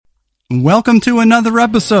Welcome to another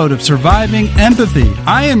episode of Surviving Empathy.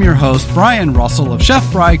 I am your host, Brian Russell of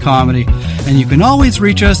Chef Bry Comedy, and you can always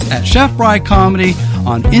reach us at Chef Bry Comedy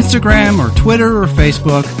on Instagram or Twitter or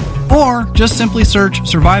Facebook, or just simply search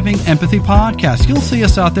Surviving Empathy Podcast. You'll see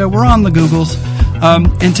us out there. We're on the Googles.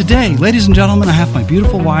 And today, ladies and gentlemen, I have my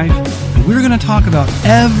beautiful wife, and we're going to talk about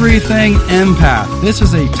everything empath. This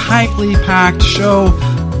is a tightly packed show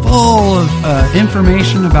full of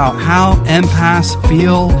information about how empaths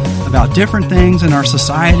feel about different things in our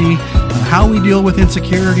society, how we deal with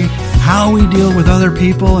insecurity, how we deal with other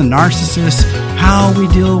people and narcissists, how we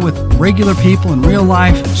deal with regular people in real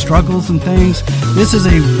life, struggles and things. This is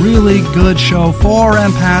a really good show for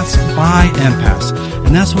empaths by empaths.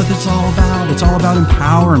 And that's what it's all about. It's all about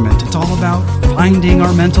empowerment. It's all about finding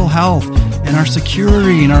our mental health and our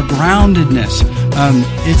security and our groundedness.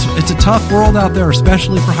 It's a tough world out there,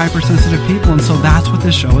 especially for hypersensitive people, and so that's what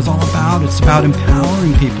this show is all about. It's about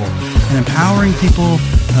empowering people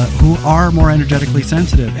who are more energetically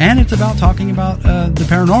sensitive, and it's about talking about the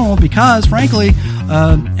paranormal because, frankly,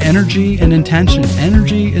 energy and intention.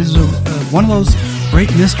 Energy is one of those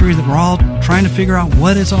great mysteries that we're all trying to figure out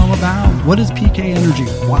what it's all about. What is PK energy?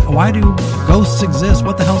 Why do ghosts exist?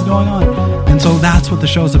 What the hell's going on? And so that's what the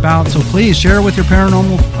show's about. So please share it with your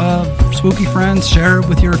paranormal spooky friends. Share it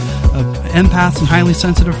with your empaths and highly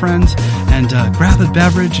sensitive friends. And grab a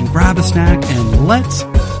beverage and grab a snack and let's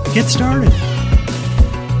get started.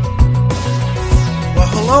 Well,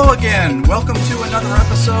 hello again. Welcome to another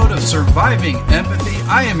episode of Surviving Empathy.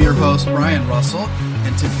 I am your host, Brian Russell.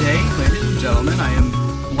 And today, ladies and gentlemen, I am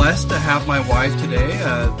blessed to have my wife today.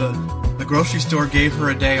 The grocery store gave her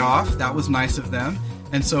a day off. That was nice of them.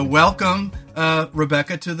 And so welcome,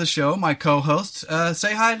 Rebecca, to the show, my co-host.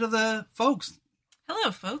 Say hi to the folks.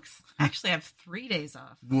 Hello, folks. Actually, I have 3 days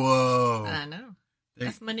off. Whoa. I know.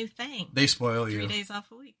 That's my new thing. They spoil you. 3 days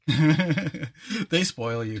off a week. They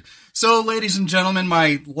spoil you. So, ladies and gentlemen,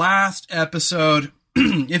 my last episode,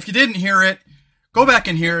 if you didn't hear it, go back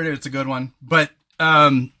and hear it. It's a good one. But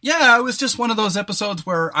yeah, it was just one of those episodes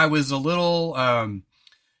where I was a little,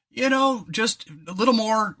 just a little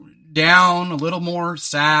more down, a little more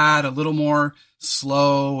sad, a little more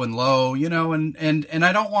slow and low, and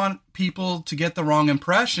I don't want people to get the wrong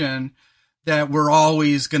impression that we're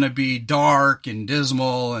always going to be dark and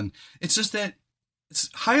dismal. And it's just that it's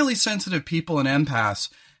highly sensitive people and empaths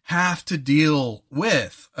have to deal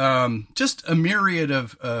with just a myriad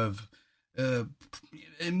of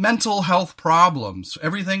mental health problems,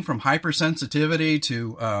 everything from hypersensitivity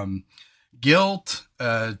to guilt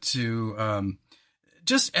to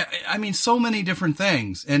so many different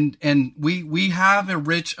things. And we have a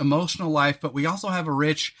rich emotional life, but we also have a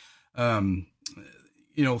rich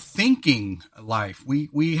thinking life.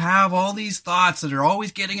 We have all these thoughts that are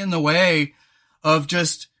always getting in the way of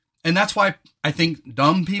and that's why I think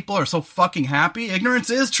dumb people are so fucking happy.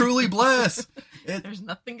 Ignorance is truly bliss. There's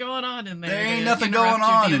nothing going on in there. There ain't nothing going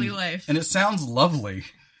on. Life. And it sounds lovely.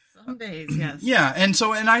 Some days, yes. Yeah.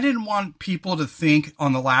 And I didn't want people to think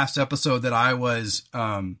on the last episode that I was,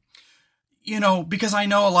 because I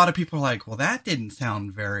know a lot of people are like, well, that didn't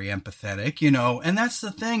sound very empathetic, and that's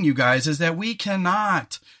the thing, you guys, is that we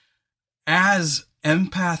cannot, as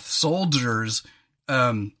empath soldiers,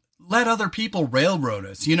 let other people railroad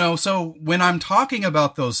us, so when I'm talking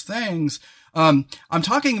about those things, I'm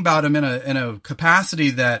talking about them in a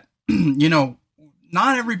capacity that,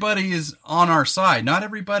 not everybody is on our side. Not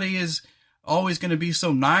everybody is always going to be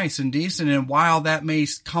so nice and decent. And while that may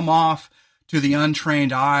come off to the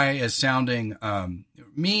untrained eye as sounding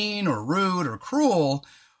mean or rude or cruel,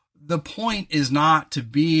 the point is not to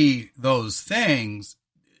be those things.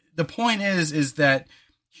 The point is that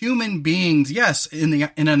human beings, yes, in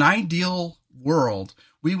an ideal world,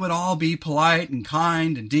 we would all be polite and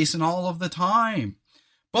kind and decent all of the time.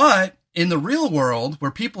 But in the real world,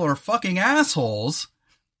 where people are fucking assholes,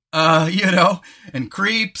 and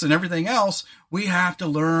creeps and everything else, we have to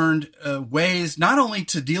learn ways not only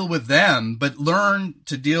to deal with them, but learn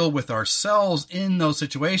to deal with ourselves in those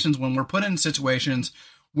situations when we're put in situations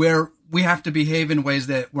where we have to behave in ways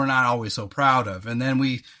that we're not always so proud of. And then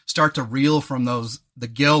we start to reel from the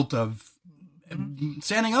guilt of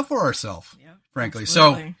standing up for ourselves, frankly.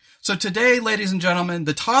 Absolutely. So today, ladies and gentlemen,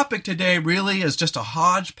 the topic today really is just a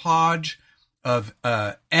hodgepodge of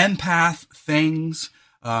empath things,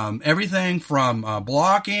 everything from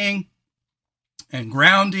blocking and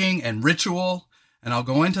grounding and ritual, and I'll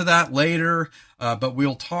go into that later, but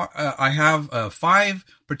we'll talk. I have 5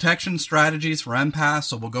 protection strategies for empaths,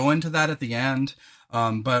 so we'll go into that at the end.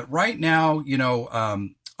 But right now,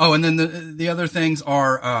 and then the other things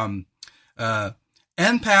are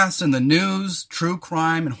empaths in the news, true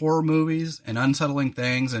crime and horror movies and unsettling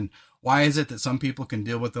things. And why is it that some people can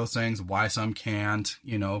deal with those things? Why some can't,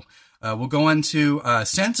 we'll go into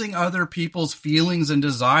sensing other people's feelings and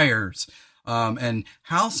desires. And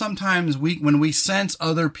how sometimes when we sense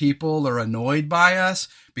other people are annoyed by us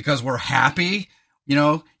because we're happy,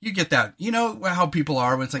 you get that, how people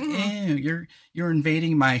are when it's like, you're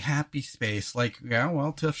invading my happy space. Like, yeah,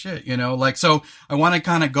 well, tough shit, so I want to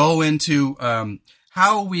kind of go into,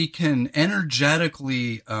 how we can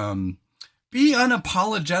energetically, be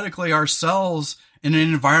unapologetically ourselves in an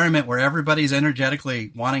environment where everybody's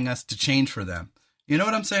energetically wanting us to change for them. You know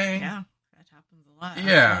what I'm saying? Yeah, that happens a lot.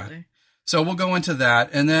 Yeah. Absolutely. So we'll go into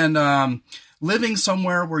that. And then living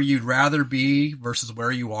somewhere where you'd rather be versus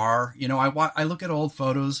where you are. I look at old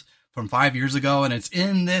photos from 5 years ago, and it's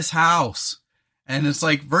in this house. And it's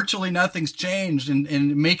like virtually nothing's changed, and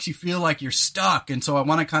it makes you feel like you're stuck. And so I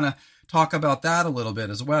want to kind of talk about that a little bit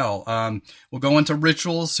as well. We'll go into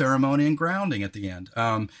rituals, ceremony, and grounding at the end.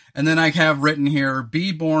 And then I have written here,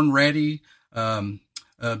 be born ready,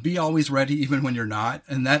 be always ready even when you're not.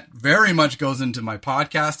 And that very much goes into my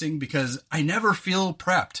podcasting because I never feel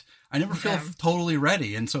prepped. I never feel totally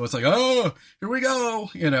ready. And so it's like, oh, here we go,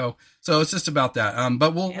 So it's just about that.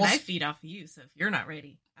 But we'll I feed off of you. So if you're not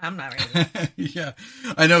ready, I'm not ready. Yeah,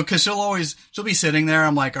 I know. Cause she'll be sitting there.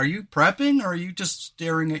 I'm like, are you prepping or are you just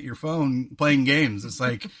staring at your phone playing games? It's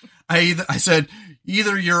like, I said,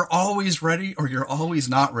 either you're always ready or you're always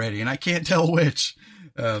not ready. And I can't tell which,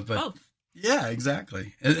 but both. Yeah,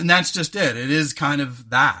 exactly. And that's just it. It is kind of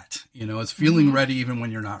that, it's feeling ready even when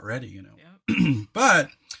you're not ready, Yep. But,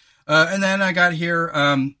 and then I got here,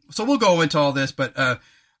 so we'll go into all this, but,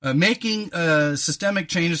 making systemic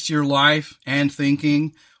changes to your life and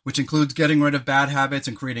thinking, which includes getting rid of bad habits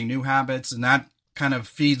and creating new habits. And that kind of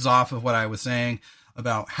feeds off of what I was saying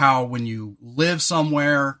about how when you live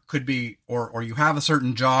somewhere could be, or you have a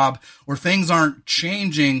certain job or things aren't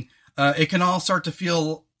changing, it can all start to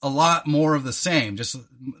feel a lot more of the same, just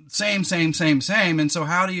same. And so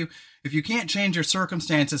if you can't change your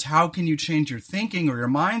circumstances, how can you change your thinking or your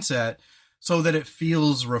mindset so that it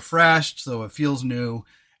feels refreshed, so it feels new,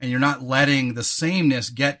 and you're not letting the sameness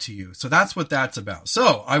get to you? So that's what that's about.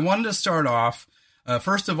 So I wanted to start off,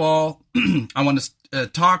 first of all, I want to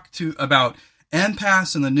talk about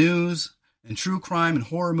empaths in the news and true crime and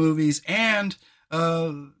horror movies and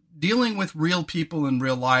dealing with real people in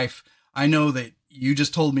real life. I know that you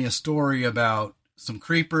just told me a story about some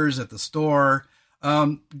creepers at the store.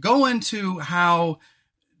 Go into how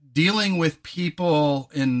dealing with people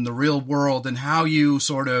in the real world and how you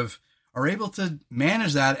sort of are able to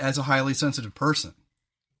manage that as a highly sensitive person.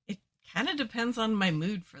 It kind of depends on my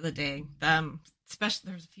mood for the day. Especially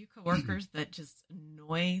there's a few coworkers that just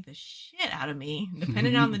annoy the shit out of me.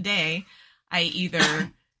 Depending on the day, I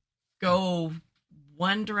either go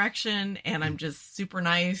one direction and I'm just super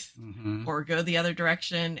nice, or go the other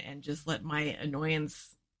direction and just let my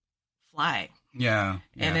annoyance fly. Yeah.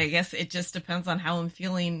 And I guess it just depends on how I'm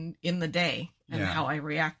feeling in the day and how I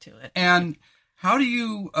react to it. And how do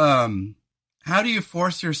you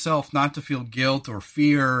force yourself not to feel guilt or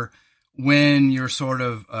fear when you're sort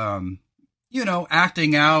of,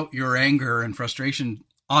 acting out your anger and frustration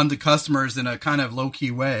on the customers in a kind of low-key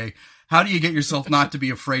way? How do you get yourself not to be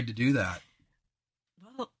afraid to do that?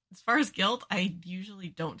 Well, as far as guilt, I usually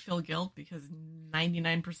don't feel guilt because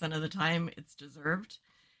 99% of the time it's deserved.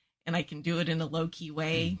 And I can do it in a low-key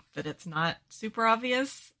way that it's not super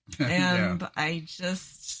obvious. And I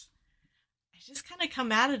just kind of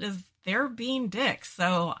come at it as they're being dicks.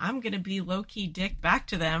 So I'm going to be low-key dick back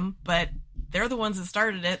to them, but they're the ones that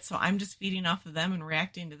started it. So I'm just feeding off of them and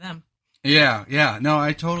reacting to them. Yeah. Yeah. No,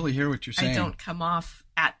 I totally hear what you're saying. I don't come off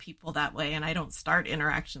at people that way, and I don't start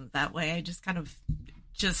interactions that way. I just kind of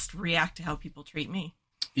just react to how people treat me.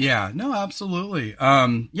 Yeah, no, absolutely.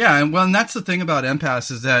 And that's the thing about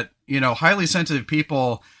empaths is that, highly sensitive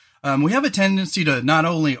people, we have a tendency to not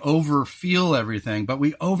only overfeel everything, but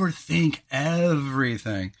we overthink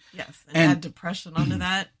everything. Yes. And add depression onto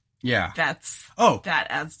that. Yeah. That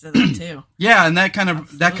adds to that too. Yeah. And that kind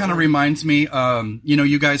of reminds me,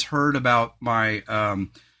 you guys heard about my,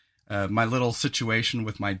 my little situation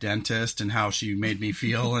with my dentist and how she made me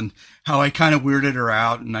feel and how I kind of weirded her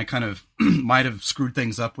out and I kind of might have screwed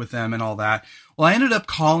things up with them and all that. Well, I ended up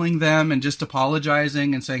calling them and just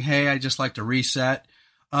apologizing and saying, hey, I just like to reset.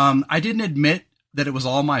 I didn't admit that it was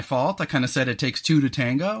all my fault. I kind of said it takes two to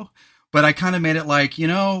tango, but I kind of made it like,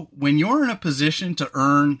 when you're in a position to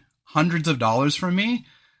earn hundreds of dollars from me,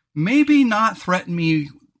 maybe not threaten me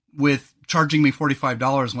with charging me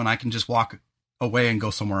 $45 when I can just walk away and go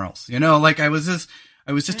somewhere else. I was just,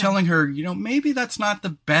 I was just telling her, maybe that's not the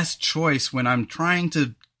best choice when I'm trying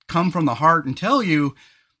to come from the heart and tell you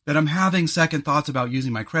that I'm having second thoughts about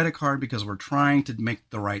using my credit card because we're trying to make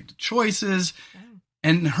the right choices. Yeah.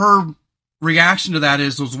 And her reaction to that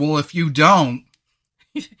is, well, if you don't.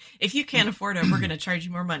 If you can't afford it, we're going to charge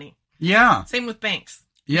you more money. Yeah. Same with banks.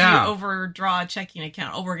 Yeah. You overdraw a checking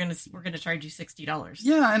account. Oh, we're going to charge you $60.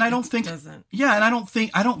 Yeah. And I don't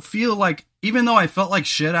I don't feel like, even though I felt like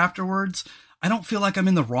shit afterwards, I don't feel like I'm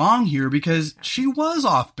in the wrong here because she was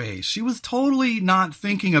off base. She was totally not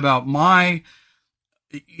thinking about my,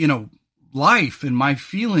 life and my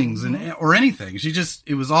feelings or anything.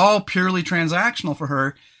 It was all purely transactional for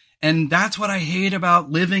her. And that's what I hate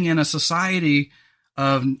about living in a society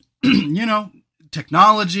of,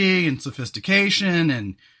 technology and sophistication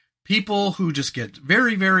and people who just get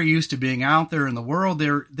very, very used to being out there in the world.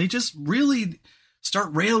 They just really start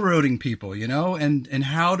railroading people, and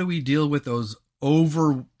how do we deal with those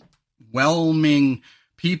overwhelming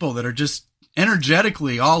people that are just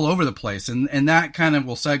energetically all over the place? And that kind of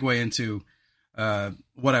will segue into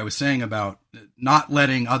what I was saying about not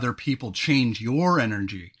letting other people change your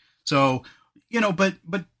energy. So, but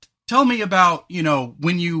tell me about,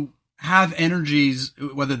 when you have energies,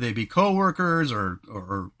 whether they be coworkers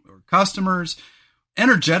or customers,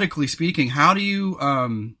 energetically speaking, how do you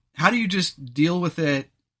just deal with it,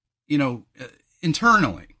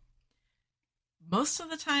 internally? Most of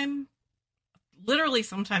the time, literally,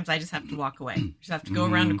 sometimes I just have to walk away. Just have to go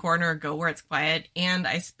around a corner, go where it's quiet, and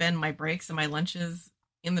I spend my breaks and my lunches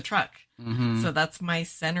in the truck. So that's my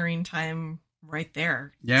centering time right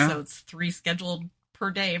there. Yeah. So it's 3 scheduled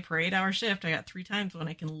per day per 8-hour shift. I got 3 times when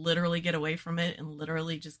I can literally get away from it and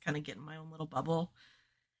literally just kind of get in my own little bubble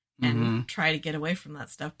and try to get away from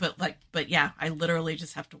that stuff. But yeah, I literally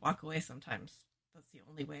just have to walk away sometimes. That's the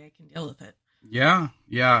only way I can deal with it. Yeah.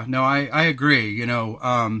 Yeah. No, I agree.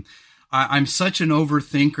 I'm such an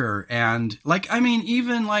overthinker. And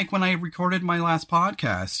even when I recorded my last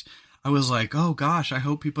podcast, I was like, oh gosh, I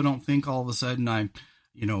hope people don't think all of a sudden I'm,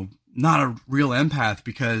 not a real empath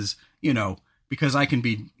because I can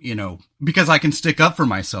be, because I can stick up for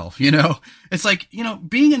myself, it's like,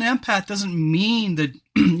 being an empath doesn't mean that,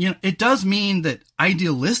 it does mean that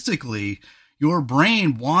idealistically your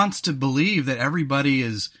brain wants to believe that everybody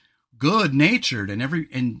is good natured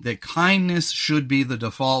and that kindness should be the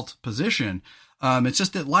default position. It's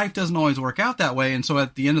just that life doesn't always work out that way. And so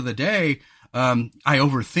at the end of the day, I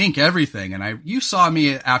overthink everything. And you saw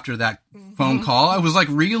me after that phone call. I was like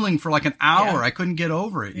reeling for like an hour. Yeah. I couldn't get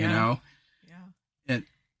over it, Yeah.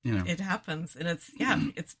 It happens. And I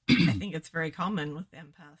think it's very common with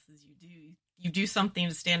empaths is you do something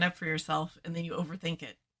to stand up for yourself and then you overthink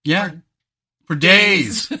it. Yeah. For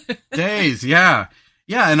days. Days. Yeah.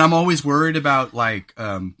 Yeah. And I'm always worried about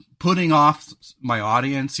putting off my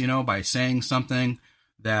audience, by saying something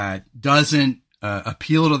that doesn't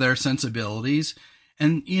appeal to their sensibilities.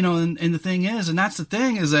 And, and the thing is, and that's the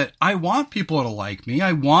thing is that I want people to like me.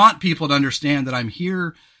 I want people to understand that I'm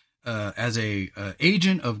here as a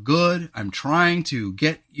agent of good. I'm trying to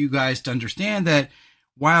get you guys to understand that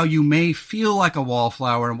while you may feel like a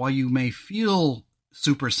wallflower and while you may feel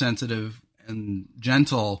super sensitive and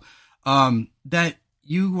gentle, that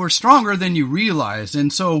you were stronger than you realized.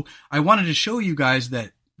 And so I wanted to show you guys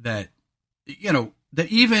that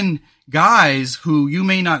even guys who you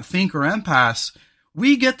may not think are empaths,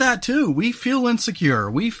 we get that too. We feel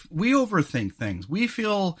insecure. We overthink things. We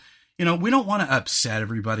feel, we don't want to upset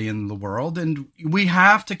everybody in the world. And we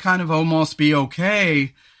have to kind of almost be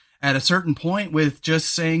okay at a certain point with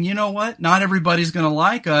just saying, you know what, not everybody's going to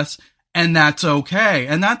like us, and that's okay.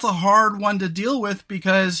 And that's a hard one to deal with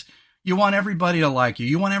because you want everybody to like you.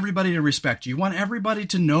 You want everybody to respect you. You want everybody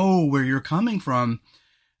to know where you're coming from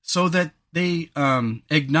so that they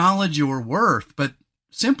acknowledge your worth. But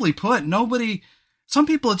simply put, some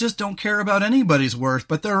people just don't care about anybody's worth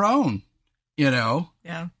but their own,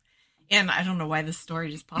 Yeah. And I don't know why this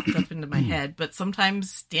story just popped up into my head, but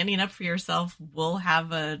sometimes standing up for yourself will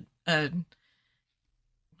have a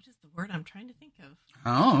what is the word I'm trying to think of?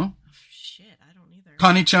 Oh shit, I don't either.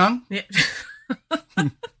 Connie Chung? Yeah.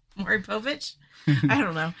 Maury Povich? I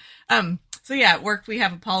don't know. So yeah, at work we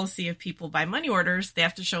have a policy of people buy money orders, they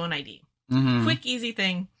have to show an ID. Quick, easy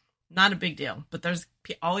thing, not a big deal. But there's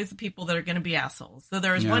always the people that are going to be assholes. So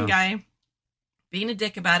there was one guy being a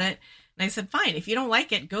dick about it. And I said, fine, if you don't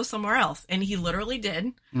like it, go somewhere else. And he literally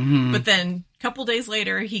did. But then a couple days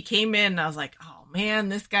later, he came in and I was like, oh man,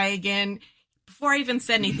 this guy again. Before I even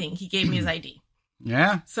said anything, he gave me his ID.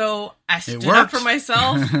 Yeah. So I stood up for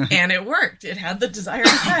myself and it worked. It had the desired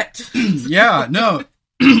effect. Yeah, no.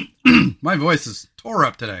 My voice is tore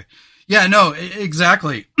up today. Yeah, no,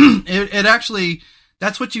 exactly. It actually,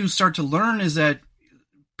 that's what you start to learn, is that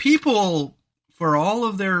people, for all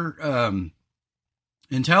of their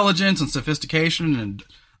intelligence and sophistication and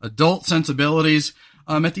adult sensibilities,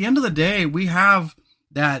 at the end of the day, we have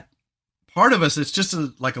that part of us that's just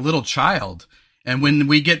like a little child. And when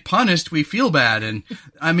we get punished, we feel bad. And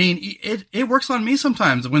I mean, it works on me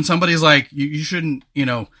sometimes when somebody's like, you shouldn't,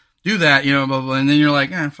 do that, blah, blah, and then you're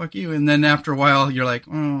like, fuck you. And then after a while, you're like,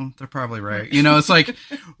 oh, they're probably right. It's like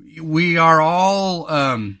we are all,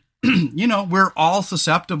 we're all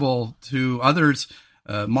susceptible to others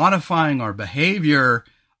modifying our behavior.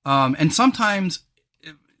 And sometimes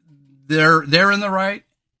they're in the right,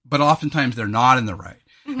 but oftentimes they're not in the right.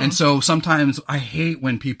 Mm-hmm. And so sometimes I hate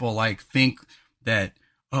when people like think that,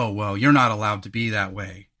 oh, well, you're not allowed to be that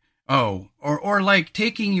way. Oh, or like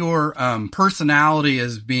taking your personality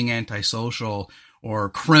as being antisocial or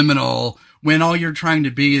criminal when all you're trying to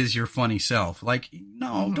be is your funny self. Like,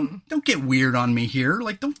 no, don't get weird on me here.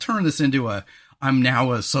 Like, don't turn this into I'm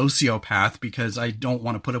now a sociopath because I don't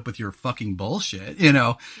want to put up with your fucking bullshit,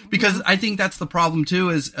 because I think that's the problem too,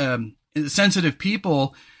 is sensitive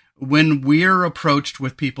people, when we're approached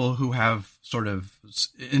with people who have sort of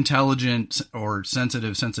intelligent or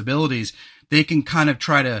sensitive sensibilities, they can kind of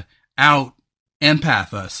try to out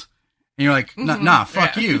empath us. And you're like, nah,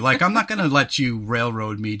 fuck you. Like, I'm not going to let you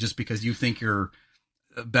railroad me just because you think you're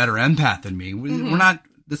a better empath than me. We're not,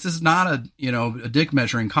 this is not a dick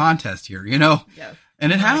measuring contest here, Yes.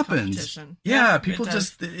 And it happens. Yeah. People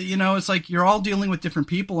just, it's like you're all dealing with different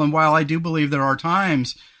people. And while I do believe there are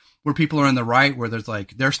times where people are in the right, where there's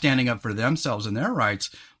like, they're standing up for themselves and their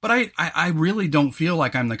rights. But I really don't feel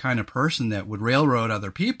like I'm the kind of person that would railroad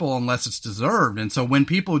other people unless it's deserved. And so when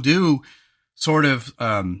people do sort of,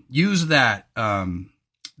 use that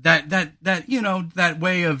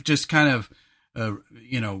way of just kind of,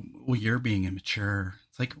 well, you're being immature.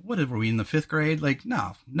 It's like, what are we in the 5th grade? Like,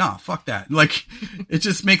 no, fuck that. Like, it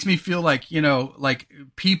just makes me feel like, like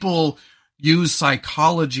people use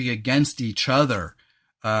psychology against each other.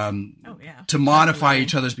 To modify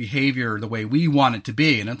each other's behavior the way we want it to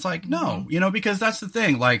be. And it's like, no, because that's the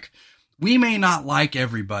thing. Like, we may not like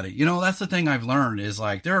everybody. That's the thing I've learned is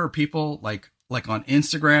like, there are people like on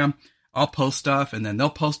Instagram, I'll post stuff and then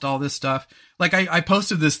they'll post all this stuff. Like I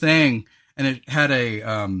posted this thing and it had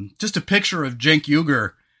just a picture of Cenk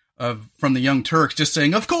Uygur from the Young Turks just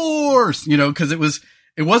saying, of course, cause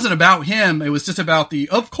it wasn't about him. It was just about the,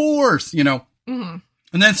 of course, and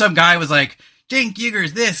then some guy was like, Cenk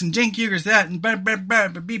Uygur's this and Cenk Uygur's that and blah, blah, blah,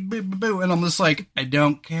 blah, blah, blah, blah. And I'm just like, I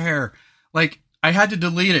don't care. Like, I had to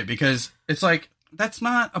delete it because it's like, that's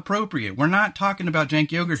not appropriate. We're not talking about Cenk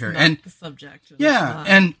Uygur here. And the subject. Yeah.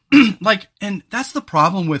 And and that's the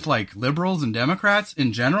problem with like liberals and Democrats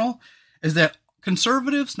in general, is that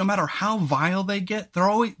conservatives, no matter how vile they get,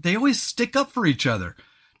 they always stick up for each other.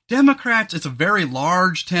 Democrats, it's a very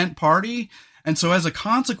large tent party. And so as a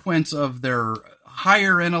consequence of their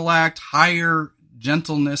higher intellect, higher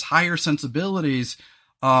gentleness, higher sensibilities,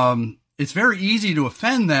 it's very easy to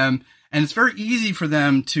offend them. And it's very easy for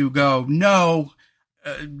them to go, no,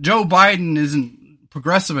 Joe Biden isn't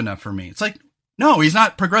progressive enough for me. It's like, no, he's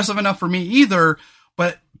not progressive enough for me either.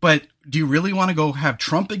 But do you really want to go have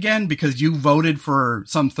Trump again because you voted for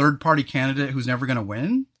some third party candidate who's never going to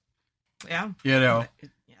win? Yeah.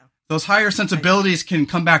 Those higher sensibilities can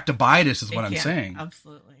come back to bite us, is what I'm saying.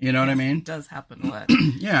 Absolutely. You know what I mean? It does happen a lot.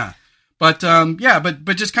 Yeah. But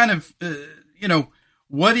just kind of,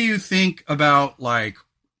 what do you think about like,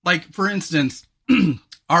 for instance,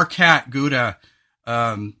 our cat, Gouda,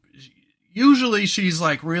 usually she's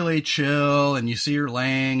like really chill and you see her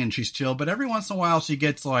laying and she's chill, but every once in a while she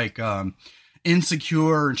gets like,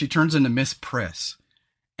 insecure and she turns into Miss Priss.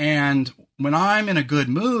 And when I'm in a good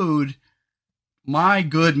mood, my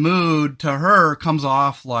good mood to her comes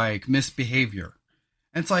off like misbehavior.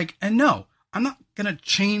 And it's like, and no, I'm not going to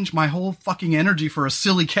change my whole fucking energy for a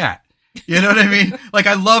silly cat. You know what I mean? Like,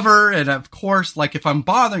 I love her. And of course, like if I'm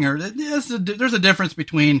bothering her, there's a difference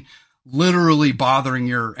between literally bothering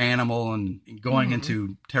your animal and going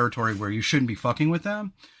into territory where you shouldn't be fucking with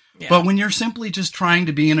them. Yeah. But when you're simply just trying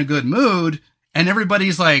to be in a good mood and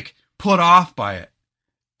everybody's like put off by it,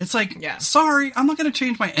 it's like, sorry, I'm not going to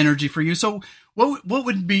change my energy for you. So what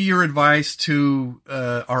would be your advice to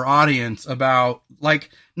our audience about like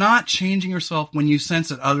not changing yourself when you sense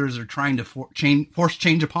that others are trying to force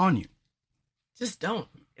change upon you? Just don't.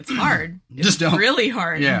 It's hard. Just don't. Really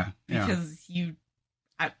hard. Yeah. Because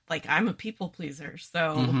I'm a people pleaser,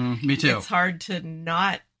 so me too. It's hard to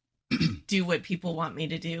not do what people want me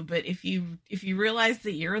to do. But if you realize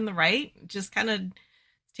that you're in the right, just kind of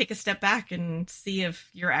take a step back and see if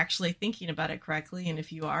you're actually thinking about it correctly. And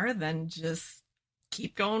if you are, then just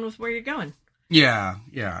keep going with where you're going. Yeah.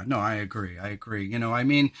 No, I agree. You know, I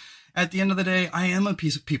mean, at the end of the day, I am a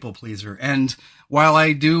people pleaser. And while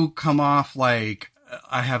I do come off like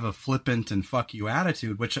I have a flippant and fuck you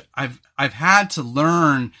attitude, which I've had to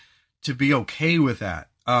learn to be okay with that.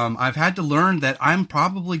 I've had to learn that I'm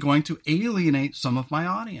probably going to alienate some of my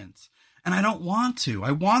audience. And I don't want to.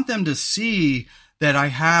 I want them to see that I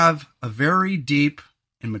have a very deep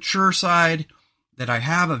and mature side, that I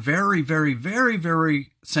have a very, very, very,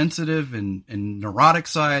 very sensitive and neurotic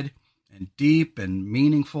side, and deep and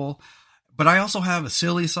meaningful. But I also have a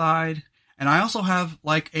silly side, and I also have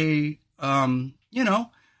like a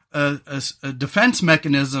defense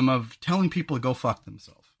mechanism of telling people to go fuck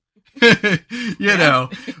themselves. you know,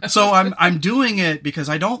 so I'm doing it because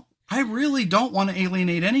I really don't want to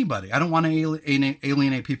alienate anybody. I don't want to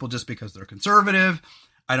alienate people just because they're conservative.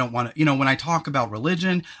 I don't want to, you know, when I talk about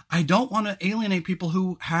religion, I don't want to alienate people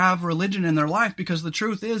who have religion in their life, because the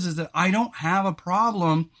truth is that I don't have a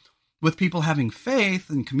problem with people having faith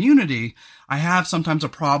and community. I have sometimes a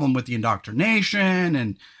problem with the indoctrination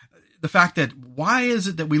and the fact that why is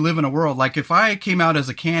it that we live in a world, like if I came out as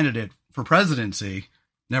a candidate for presidency,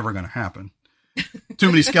 never going to happen. Too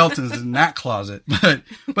many skeletons in that closet. But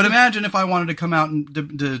imagine if I wanted to come out and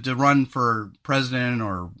to run for president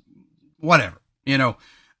or whatever, you know,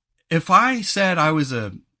 if I said I was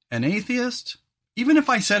an atheist, even if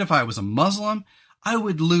I said if I was a Muslim, I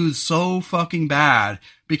would lose so fucking bad,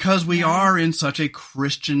 because we are in such a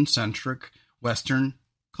Christian-centric Western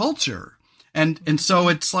culture. And so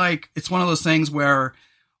it's like, it's one of those things where,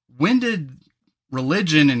 when did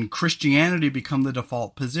religion and Christianity become the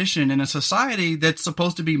default position in a society that's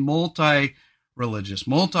supposed to be multi-religious,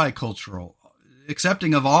 multicultural,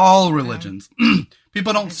 accepting of all religions?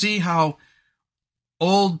 People don't see how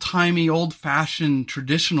old-timey, old-fashioned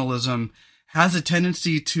traditionalism has a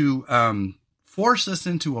tendency to force us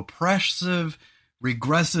into oppressive,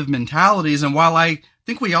 regressive mentalities. And while I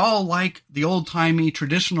think we all like the old-timey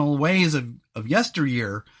traditional ways of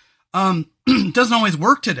yesteryear, it doesn't always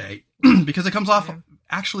work today because it comes off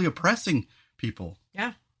actually oppressing people.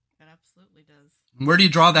 Yeah, it absolutely does. Where do you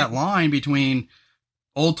draw that line between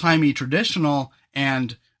old-timey traditional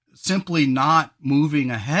and simply not moving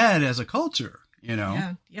ahead as a culture? You know?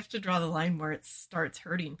 Yeah, you have to draw the line where it starts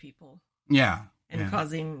hurting people. Yeah. And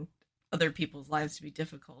causing other people's lives to be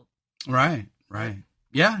difficult. Right.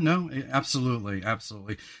 Yeah, no, absolutely.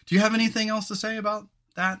 Do you have anything else to say about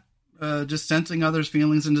that? Just sensing others'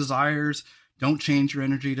 feelings and desires. Don't change your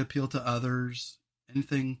energy to appeal to others.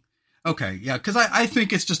 Anything? Okay, yeah, because I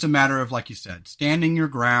think it's just a matter of, like you said, standing your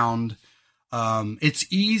ground. It's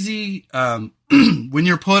easy when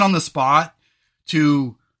you're put on the spot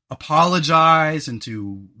to apologize and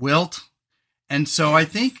to wilt. And so I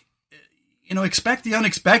think, you know, expect the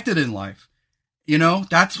unexpected in life. You know,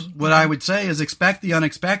 that's what I would say, is expect the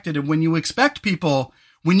unexpected. And when you expect people,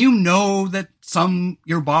 when you know that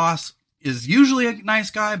your boss is usually a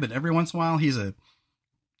nice guy, but every once in a while he's a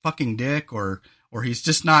fucking dick, or he's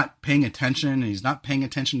just not paying attention, and he's not paying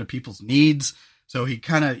attention to people's needs. So he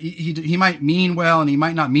kind of, he might mean well, and he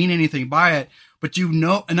might not mean anything by it, but you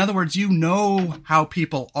know, in other words, you know how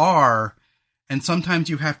people are. And sometimes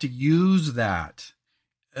you have to use that,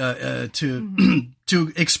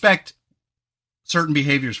 to expect certain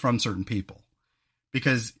behaviors from certain people,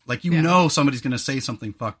 because like, you know, somebody's going to say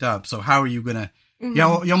something fucked up. So how are you going to, you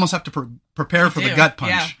almost have to prepare for the gut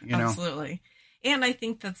punch, you know? Absolutely. And I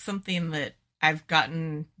think that's something that I've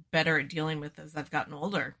gotten better at dealing with as I've gotten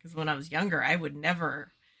older. Because when I was younger, I would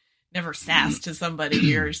never sass to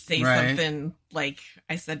somebody or say something like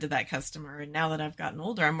I said to that customer. And now that I've gotten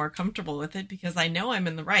older, I'm more comfortable with it, because I know I'm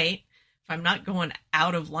in the right. If I'm not going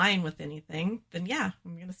out of line with anything, then I'm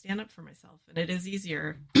going to stand up for myself. And it is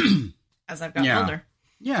easier as I've gotten older.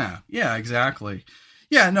 Yeah, exactly.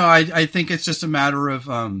 Yeah, no, I think it's just a matter of,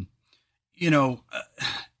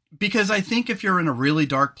 because I think if you're in a really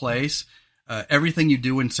dark place, everything you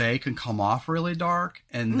do and say can come off really dark,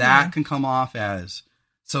 and that can come off as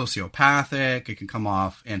sociopathic. It can come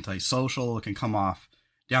off antisocial. It can come off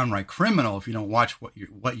downright criminal if you don't watch what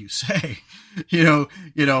you say.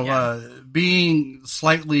 Being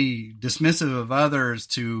slightly dismissive of others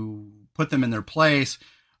to put them in their place,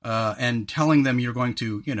 and telling them you're going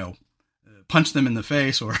to, punch them in the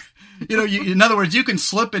face, or, in other words, you can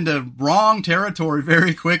slip into wrong territory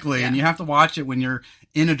very quickly, and you have to watch it when you're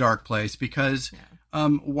in a dark place, because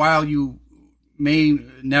while you may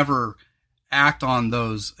never act on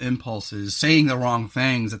those impulses, saying the wrong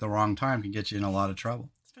things at the wrong time can get you in a lot of trouble.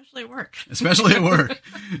 especially at work. Especially at work.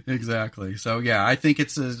 Exactly. So yeah, I think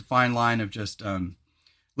it's a fine line of just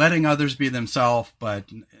letting others be themselves, but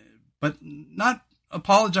not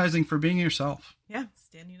apologizing for being yourself. Yeah,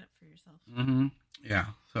 standing up for yourself. Mm-hmm. Yeah.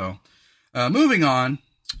 So moving on,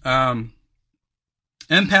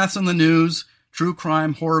 empaths in the news, true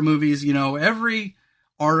crime, horror movies. Every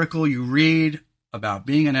article you read about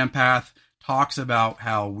being an empath talks about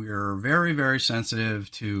how we're very, very sensitive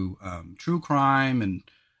to true crime and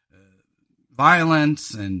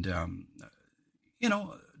violence and,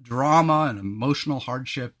 drama and emotional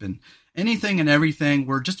hardship and anything and everything.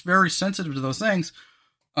 We're just very sensitive to those things.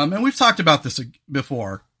 And we've talked about this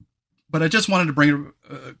before, but I just wanted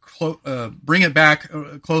to bring it back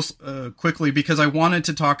close quickly because I wanted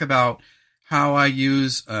to talk about how I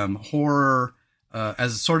use horror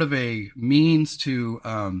as sort of a means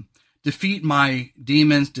to defeat my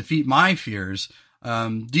demons, defeat my fears.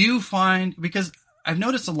 Do you find, because I've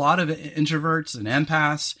noticed a lot of introverts and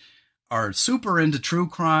empaths are super into true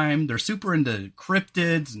crime. They're super into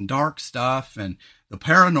cryptids and dark stuff and the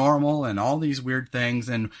paranormal and all these weird things.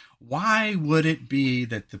 And why would it be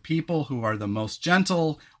that the people who are the most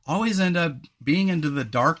gentle always end up being into the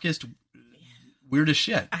darkest, weirdest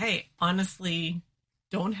shit? I honestly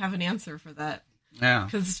don't have an answer for that. Yeah.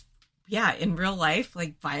 Because, in real life,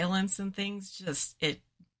 like violence and things, just, it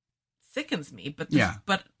sickens me.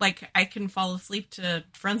 But like, I can fall asleep to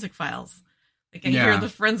Forensic Files. Like, I hear the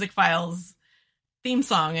Forensic Files theme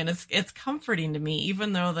song, and it's comforting to me,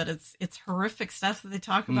 even though that it's horrific stuff that they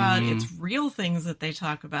talk about. Mm-hmm. It's real things that they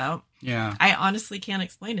talk about. Yeah. I honestly can't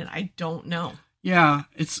explain it. I don't know. Yeah.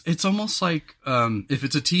 It's almost like, if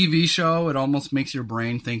it's a TV show, it almost makes your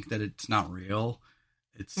brain think that it's not real.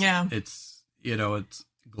 It's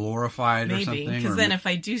glorified. Maybe, or something. Because then if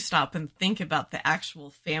I do stop and think about the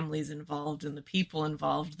actual families involved and the people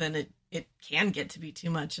involved, then it can get to be too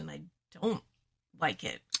much, and I don't like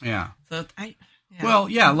it. Yeah. So Well,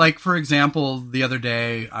 like, for example, the other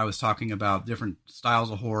day I was talking about different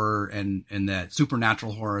styles of horror and that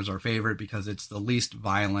supernatural horror is our favorite because it's the least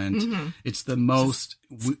violent. Mm-hmm. It's the most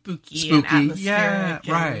spooky. And atmospheric. Yeah,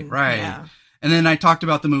 right. Yeah. And then I talked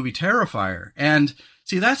about the movie Terrifier. And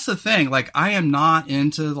see, that's the thing. Like, I am not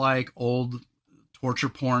into like old torture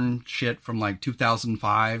porn shit from like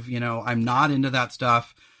 2005. I'm not into that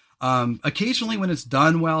stuff. Occasionally when it's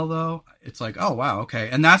done well, though, it's like, oh, wow, okay.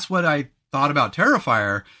 And that's what I thought about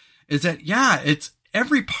Terrifier, is that, it's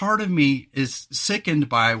every part of me is sickened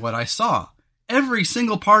by what I saw. Every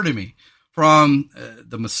single part of me, from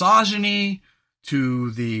the misogyny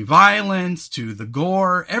to the violence to the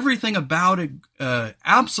gore, everything about it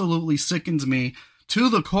absolutely sickens me to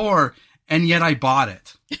the core, and yet I bought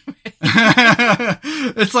it.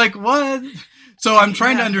 It's like, what? So I'm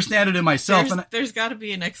trying to understand it in myself. There's got to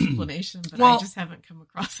be an explanation, but I just haven't come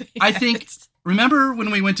across it yet. I think, remember when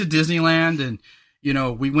we went to Disneyland and,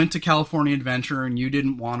 we went to California Adventure and you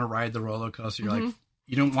didn't want to ride the roller coaster. You're like,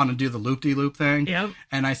 you don't want to do the loop-de-loop thing? Yep.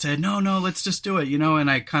 And I said, no, let's just do it, and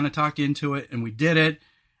I kind of talked you into it and we did it.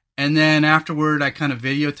 And then afterward, I kind of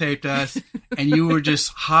videotaped us and you were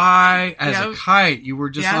just high as a kite. You were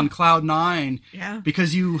just on cloud 9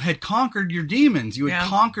 because you had conquered your demons. You had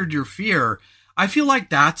conquered your fear. I feel like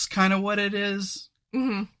that's kind of what it is.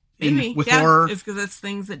 Mm-hmm. Maybe. With horror. It's because it's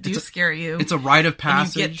things that do scare you. It's a rite of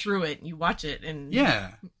passage. And you get through it and you watch it and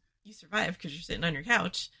you survive because you're sitting on your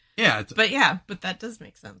couch. Yeah. But that does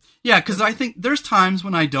make sense. Yeah, because I think there's times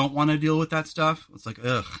when I don't want to deal with that stuff. It's like,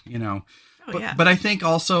 ugh, But I think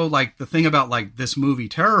also, like, the thing about, like, this movie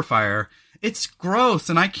Terrifier, it's gross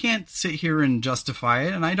and I can't sit here and justify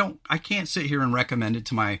it. And I can't sit here and recommend it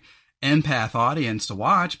to my empath audience to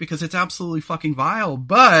watch because it's absolutely fucking vile.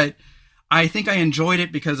 But I think I enjoyed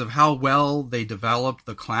it because of how well they developed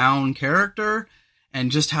the clown character and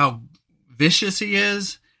just how vicious he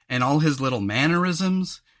is and all his little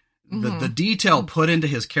mannerisms. Mm-hmm. The detail put into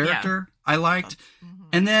his character I liked. Mm-hmm.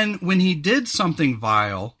 And then when he did something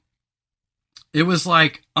vile, it was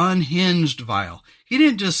like unhinged vile. He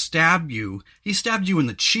didn't just stab you. He stabbed you in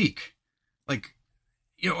the cheek. Like,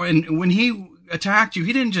 and when he attacked you,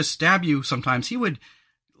 he didn't just stab you sometimes. He would,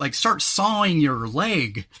 like, start sawing your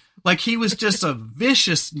leg. Like, he was just a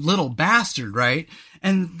vicious little bastard, right?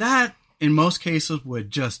 And that, in most cases, would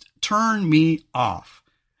just turn me off.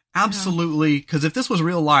 Absolutely. Because if this was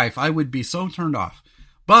real life, I would be so turned off.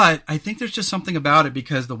 But I think there's just something about it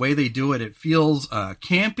because the way they do it, it feels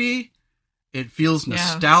campy. It feels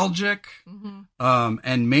nostalgic. Mm-hmm.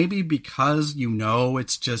 And maybe because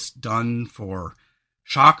it's just done for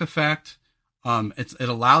shock effect. It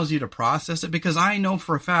allows you to process it because I know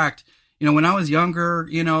for a fact, when I was younger,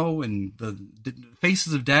 and the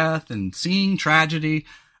faces of death and seeing tragedy,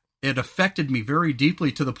 it affected me very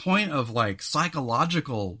deeply to the point of like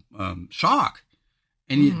psychological shock.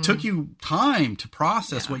 And it took you time to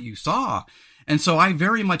process what you saw. And so I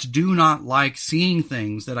very much do not like seeing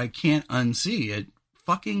things that I can't unsee.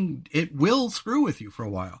 It will screw with you for a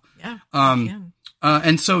while. Yeah.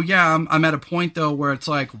 And so, I'm at a point though where it's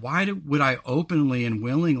like, would I openly and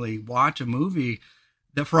willingly watch a movie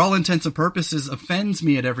that for all intents and purposes offends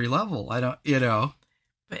me at every level? I don't,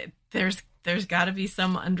 But there's got to be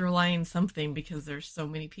some underlying something, because there's so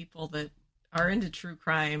many people that are into true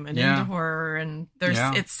crime and into horror, and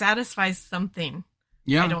it satisfies something.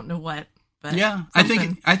 Yeah. I don't know what, but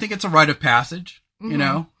something. I think it's a rite of passage, you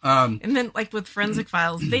know? And then like with Forensic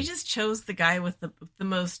Files, they just chose the guy with the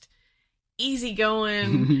most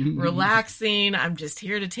easygoing, relaxing, I'm just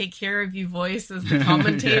here to take care of you voice as the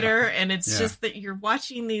commentator. And it's just that you're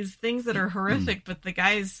watching these things that are horrific, but the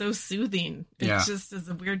guy is so soothing. It just is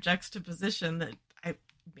a weird juxtaposition that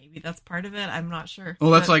maybe that's part of it. I'm not sure.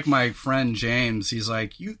 Well, that's like my friend James. He's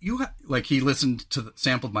like, you like, he listened to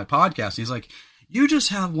sampled my podcast. He's like, you just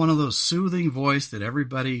have one of those soothing voice that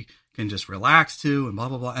everybody can just relax to and blah,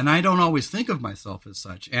 blah, blah. And I don't always think of myself as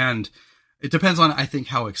such. And it depends on, I think,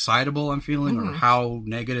 how excitable I'm feeling or how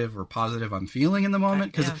negative or positive I'm feeling in the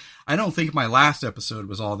moment. Because I don't think my last episode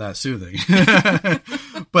was all that soothing.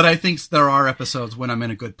 But I think there are episodes when I'm in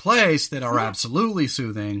a good place that are absolutely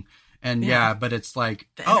soothing. And but it's like,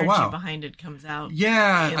 the energy behind it comes out.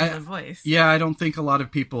 Yeah. In the voice. Yeah. I don't think a lot of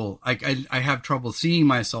people, I have trouble seeing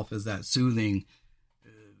myself as that soothing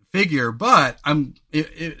figure, but I'm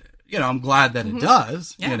glad that it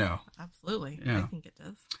does, Absolutely. I think it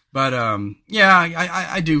does. But,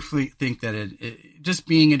 I do think that it just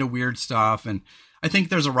being into weird stuff, and I think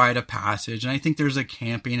there's a rite of passage, and I think there's a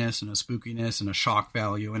campiness and a spookiness and a shock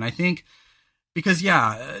value. And I think, because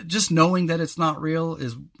just knowing that it's not real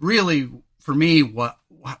is really, for me, what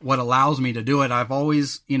allows me to do it. I've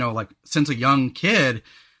always, like since a young kid,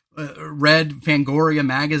 read Fangoria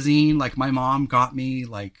magazine. Like my mom got me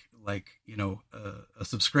a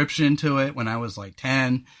subscription to it when I was like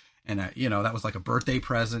 10, and that was like a birthday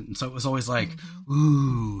present. And so it was always like,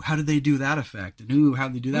 ooh, how did they do that effect? And ooh, how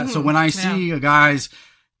did they do that? So when I see a guy's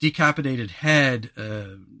decapitated head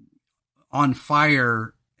on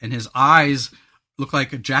fire, and his eyes look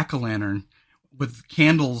like a jack-o'-lantern with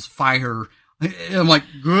candles fire, I'm like,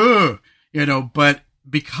 ugh, but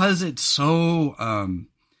because it's so,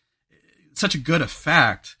 such a good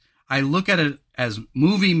effect, I look at it as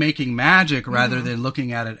movie making magic rather than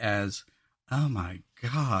looking at it as, oh my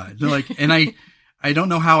God. And I don't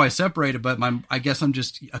know how I separate it, but I guess I'm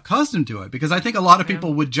just accustomed to it, because I think a lot of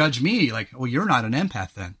people would judge me like, well, you're not an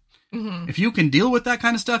empath then. If you can deal with that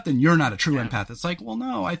kind of stuff, then you're not a true empath. It's like, well,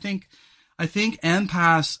 no, I think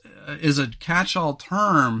empaths is a catch-all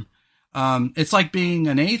term. It's like being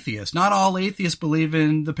an atheist. Not all atheists believe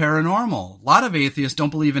in the paranormal. A lot of atheists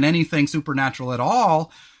don't believe in anything supernatural at all.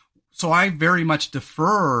 So I very much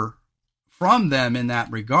defer from them in that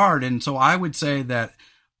regard. And so I would say that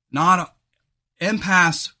not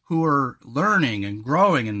empaths who are learning and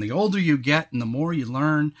growing, and the older you get and the more you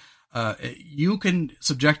learn, you can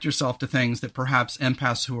subject yourself to things that perhaps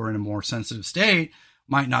empaths who are in a more sensitive state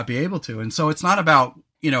might not be able to. And so it's not about,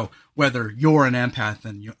 whether you're an empath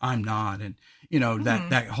and I'm not. And,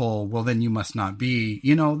 that whole, well, then you must not be,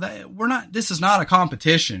 this is not a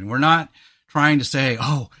competition. We're not trying to say,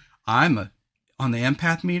 oh, on the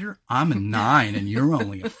empath meter, I'm a 9 and you're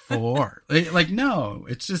only a 4. No,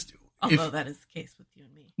 it's just. Although that is the case with you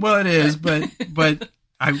and me. Well, it is, but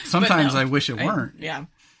sometimes I wish it weren't. Yeah.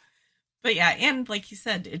 But and like you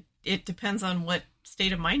said, it depends on what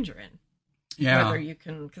state of mind you're in. Yeah. Whether you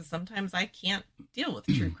can, because sometimes I can't deal with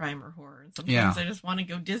true crime or horror. And sometimes I just want to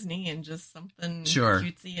go Disney and just something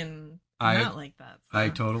cutesy and not like that. So. I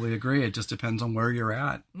totally agree. It just depends on where you're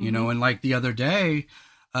at, and like the other day,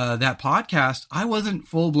 that podcast, I wasn't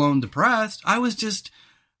full blown depressed. I was just,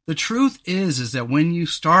 the truth is that when you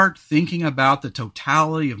start thinking about the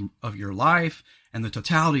totality of your life and the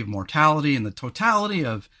totality of mortality and the totality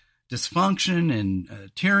of dysfunction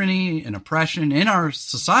and tyranny and oppression in our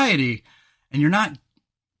society, and you're not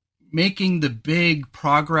making the big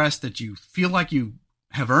progress that you feel like you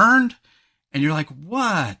have earned, and you're like,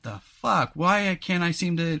 what the fuck? Why can't I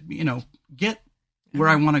seem to, get where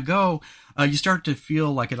I want to go? You start to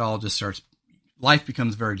feel like it all just starts, life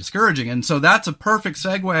becomes very discouraging. And so that's a perfect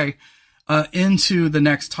segue into the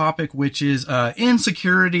next topic, which is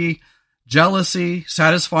insecurity, jealousy,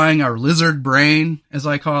 satisfying our lizard brain, as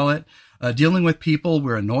I call it, dealing with people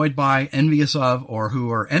we're annoyed by, envious of, or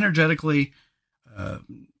who are energetically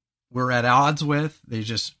we're at odds with. They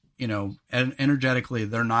just, energetically,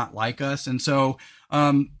 they're not like us. And so,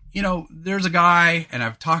 there's a guy, and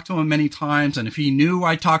I've talked to him many times, and if he knew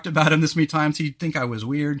I talked about him this many times, he'd think I was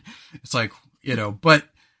weird. It's like, but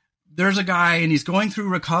there's a guy, and he's going through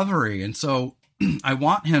recovery, and so I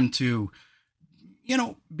want him to,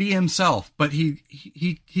 be himself, but he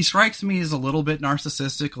strikes me as a little bit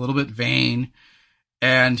narcissistic, a little bit vain,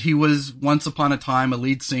 and he was once upon a time a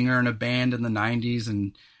lead singer in a band in the 90s,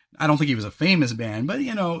 and I don't think he was a famous band, but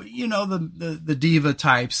the diva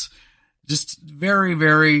types, just very,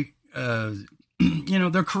 very,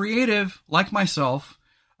 they're creative like myself.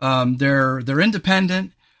 They're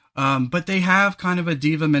independent, but they have kind of a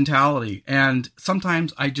diva mentality. And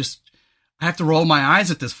sometimes I have to roll my eyes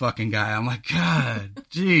at this fucking guy. I'm like, God,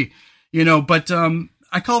 gee, but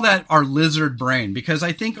I call that our lizard brain, because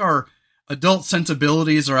I think our adult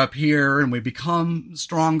sensibilities are up here and we become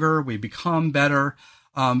stronger, we become better.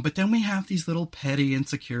 But then we have these little petty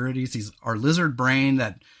insecurities, our lizard brain,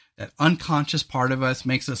 that unconscious part of us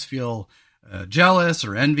makes us feel jealous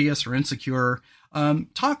or envious or insecure.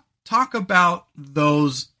 Talk about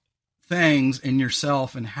those things in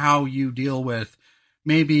yourself and how you deal with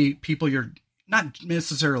maybe people you're not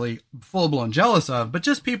necessarily full-blown jealous of, but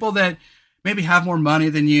just people that maybe have more money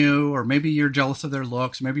than you, or maybe you're jealous of their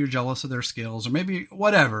looks, maybe you're jealous of their skills, or maybe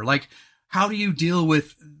whatever. Like, how do you deal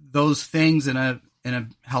with those things in a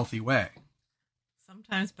healthy way?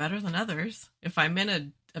 Sometimes better than others. If I'm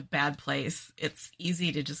in a bad place, it's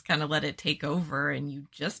easy to just kind of let it take over, and you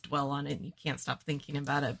just dwell on it and you can't stop thinking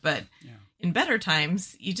about it. But in better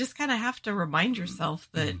times, you just kind of have to remind yourself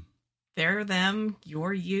that they're them,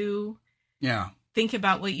 you're you. Yeah. Think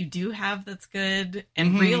about what you do have that's good,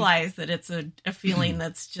 and realize that it's a feeling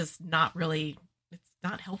that's just not really, it's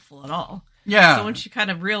not helpful at all. Yeah. So once you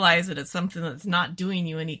kind of realize that it's something that's not doing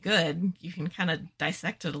you any good, you can kind of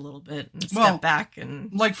dissect it a little bit and step back.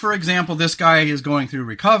 And like, for example, this guy is going through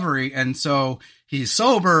recovery, and so he's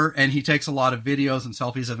sober, and he takes a lot of videos and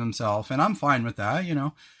selfies of himself, and I'm fine with that.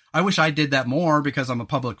 I wish I did that more, because I'm a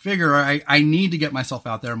public figure. I need to get myself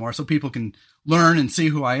out there more so people can learn and see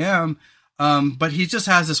who I am. But he just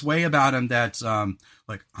has this way about him that's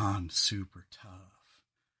like, I'm super tough,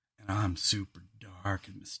 and I'm super dark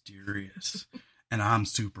and mysterious, and I'm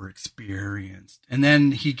super experienced. And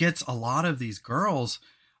then he gets a lot of these girls,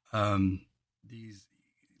 these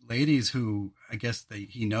ladies who I guess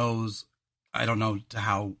he knows. I don't know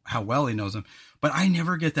how well he knows them, but I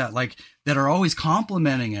never get that, like, that are always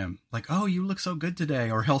complimenting him. Like, oh, you look so good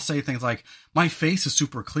today. Or he'll say things like, my face is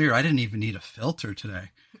super clear. I didn't even need a filter today.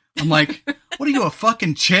 I'm like, what are you, a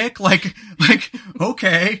fucking chick? Like,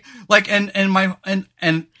 okay. Like,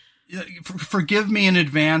 and forgive me in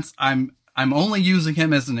advance. I'm only using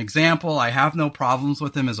him as an example. I have no problems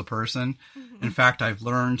with him as a person. Mm-hmm. In fact, I've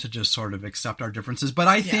learned to just sort of accept our differences. But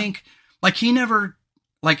I think, like, he never,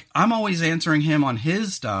 like, I'm always answering him on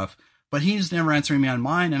his stuff, but he's never answering me on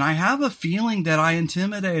mine. And I have a feeling that I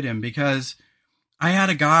intimidate him, because I had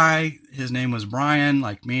a guy, his name was Brian,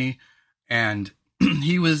 like me, and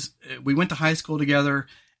we went to high school together,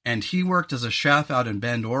 and he worked as a chef out in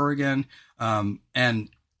Bend, Oregon. And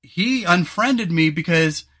he unfriended me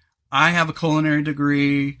because I have a culinary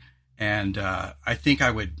degree, and I think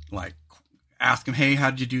I would, like, ask him, hey,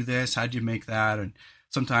 how'd you do this? How'd you make that? And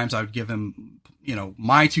sometimes I would give him,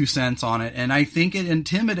 my 2 cents on it. And I think it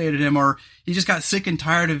intimidated him, or he just got sick and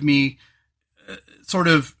tired of me sort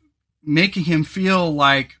of making him feel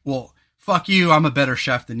like, well, fuck you, I'm a better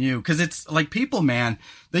chef than you. Because it's like, people, man,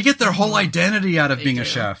 they get their whole identity out of being a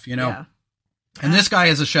chef, Yeah. And this guy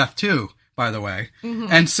is a chef too, by the way. Mm-hmm.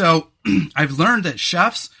 And so I've learned that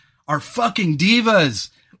chefs are fucking divas,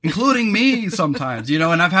 including me sometimes, and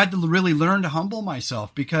I've had to really learn to humble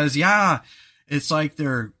myself, because it's like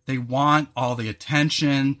they want all the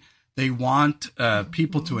attention. They want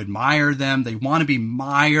people to admire them. They want to be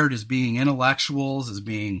mired as being intellectuals, as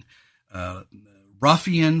being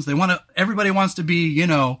ruffians. Everybody wants to be,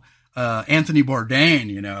 Anthony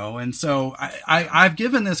Bourdain, and so I've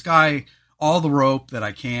given this guy all the rope that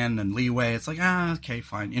I can and leeway. It's like, okay,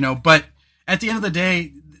 fine, but at the end of the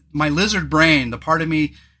day, my lizard brain, the part of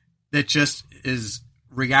me that just is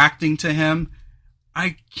reacting to him,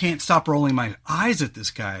 I can't stop rolling my eyes at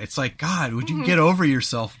this guy. It's like, God, would you get over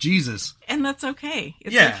yourself? Jesus. And that's okay.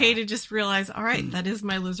 It's okay to just realize, all right, that is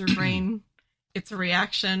my lizard brain. It's a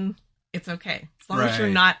reaction. It's okay. As long as you're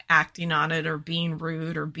not acting on it or being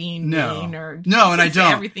rude or being mean or and I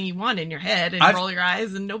don't. Everything you want in your head and roll your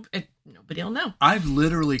eyes and nobody will know. I've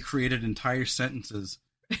literally created entire sentences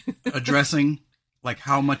addressing like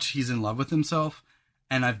how much he's in love with himself.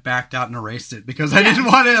 And I've backed out and erased it because I didn't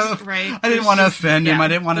want to. I didn't want to offend him. I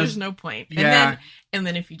didn't want to. There's no point. And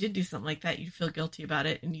then if you did do something like that, you'd feel guilty about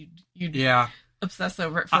it, and you'd obsess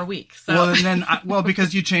over it for a week. So. Well, and then,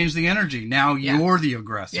 because you changed the energy. Now you're the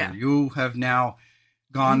aggressor. Yeah. You have now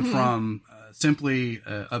gone from simply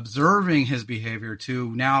observing his behavior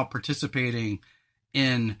to now participating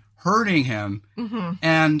in hurting him.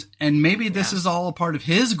 And maybe this is all a part of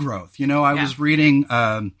his growth. You know, I was reading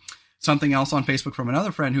something else on Facebook from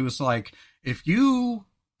another friend who was like, if you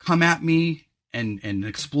come at me and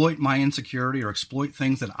exploit my insecurity or exploit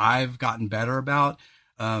things that I've gotten better about,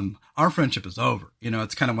 our friendship is over. You know,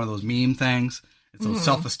 it's kind of one of those meme things. It's those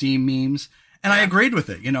self-esteem memes. And I agreed with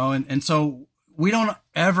it, you know, and so we don't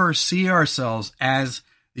ever see ourselves as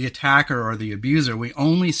the attacker or the abuser. We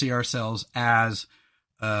only see ourselves as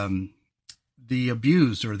the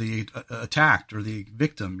abused or the attacked or the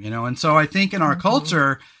victim, you know? And so I think in our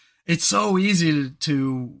culture, it's so easy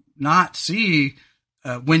to not see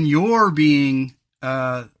when you're being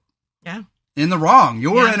in the wrong.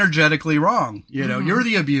 You're energetically wrong. You know, you're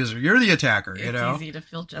the abuser. You're the attacker. It's you know, easy to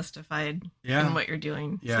feel justified in what you're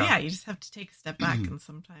doing. Yeah. So you just have to take a step back and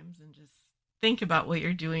sometimes just think about what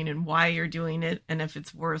you're doing and why you're doing it, and if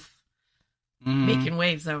it's worth making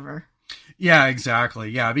waves over. Yeah,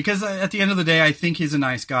 exactly. Yeah, because at the end of the day, I think he's a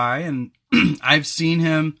nice guy, and I've seen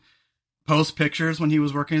him post pictures when he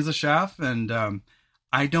was working as a chef, and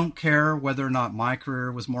I don't care whether or not my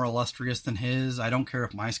career was more illustrious than his. I don't care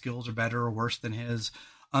if my skills are better or worse than his.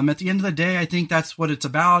 At the end of the day, I think that's what it's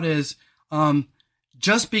about is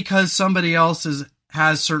just because somebody else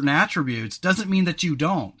has certain attributes doesn't mean that you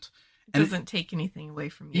don't. It doesn't take anything away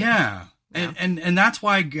from you. Yeah. And that's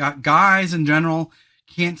why guys in general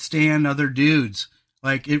can't stand other dudes.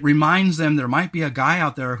 Like, it reminds them there might be a guy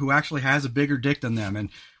out there who actually has a bigger dick than them. And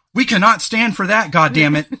we cannot stand for that,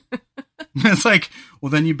 goddammit. It's like, well,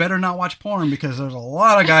 then you better not watch porn because there's a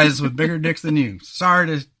lot of guys with bigger dicks than you. Sorry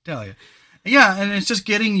to tell you. Yeah, and it's just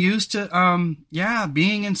getting used to,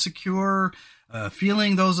 being insecure,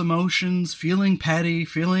 feeling those emotions, feeling petty,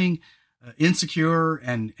 feeling insecure,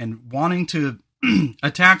 and wanting to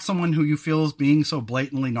attack someone who you feel is being so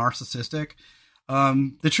blatantly narcissistic.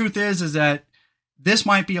 The truth is that this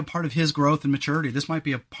might be a part of his growth and maturity. This might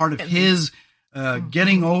be a part of his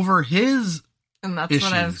getting over his And that's issues.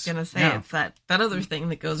 what I was going to say. Yeah. It's that other thing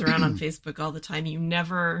that goes around on Facebook all the time.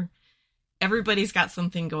 Everybody's got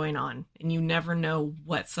something going on, and you never know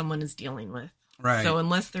what someone is dealing with. Right. So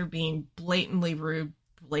unless they're being blatantly rude,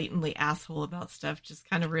 blatantly asshole about stuff, just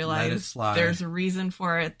kind of realize there's a reason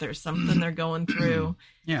for it. There's something they're going through.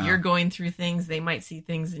 Yeah. You're going through things. They might see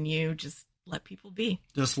things in you. Just let people be.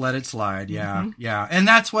 Just let it slide. Yeah. Yeah. And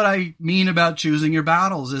that's what I mean about choosing your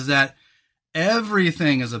battles, is that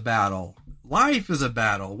everything is a battle. Life is a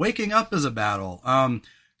battle. Waking up is a battle.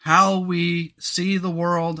 How we see the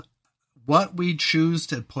world, what we choose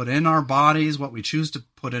to put in our bodies, what we choose to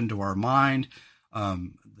put into our mind,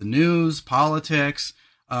 the news, politics.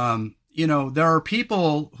 There are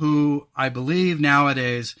people who I believe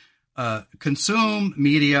nowadays consume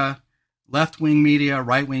media, left-wing media,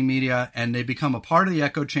 right-wing media, and they become a part of the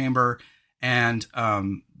echo chamber, and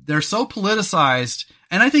they're so politicized.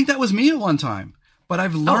 And I think that was me at one time. But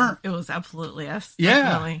I've learned... it was absolutely us.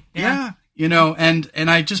 Yeah. And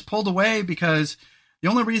I just pulled away because the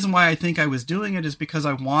only reason why I think I was doing it is because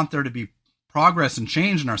I want there to be progress and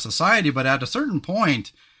change in our society. But at a certain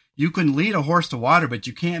point, you can lead a horse to water, but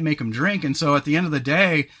you can't make him drink. And so at the end of the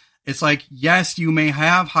day, it's like, yes, you may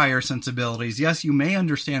have higher sensibilities. Yes, you may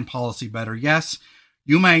understand policy better. Yes,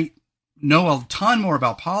 you might know a ton more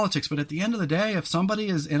about politics. But at the end of the day, if somebody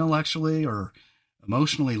is intellectually or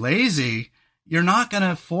emotionally lazy, you're not going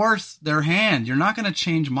to force their hand. You're not going to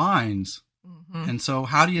change minds. Mm-hmm. And so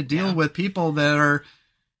how do you deal with people that are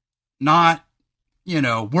not,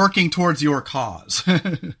 working towards your cause?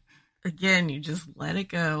 Again, you just let it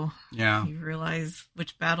go. Yeah. You realize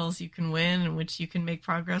which battles you can win and which you can make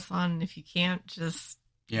progress on. And if you can't, just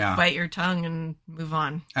bite your tongue and move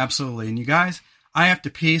on. Absolutely. And you guys, I have to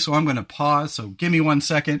pee, so I'm going to pause. So give me 1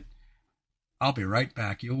 second. I'll be right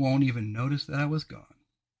back. You won't even notice that I was gone.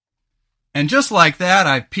 And just like that,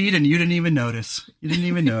 I peed and you didn't even notice. You didn't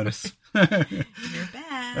even notice. You're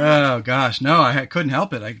bad. Oh, gosh. No, I couldn't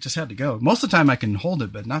help it. I just had to go. Most of the time I can hold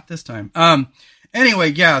it, but not this time.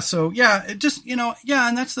 Anyway, yeah. So, it just,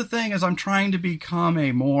 and that's the thing is I'm trying to become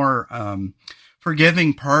a more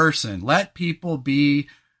forgiving person. Let people be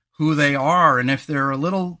who they are. And if they're a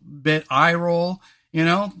little bit eye roll,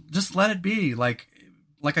 just let it be. Like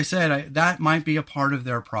I said, that might be a part of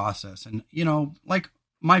their process. And, like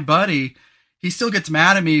my buddy, he still gets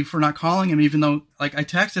mad at me for not calling him, even though I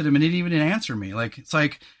texted him and he didn't even answer me. It's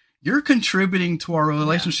like, you're contributing to our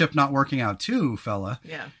relationship not working out too, fella.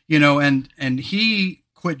 Yeah. And he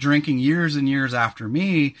quit drinking years and years after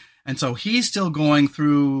me. And so he's still going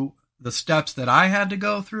through the steps that I had to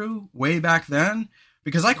go through way back then,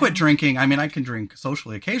 because I quit drinking. I mean, I can drink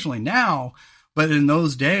socially occasionally now, but in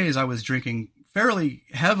those days I was drinking fairly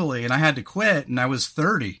heavily and I had to quit, and I was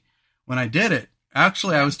 30 when I did it.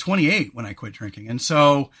 Actually, I was 28 when I quit drinking. And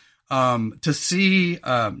so to see,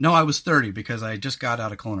 no, I was 30 because I just got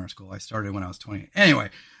out of culinary school. I started when I was 28. Anyway,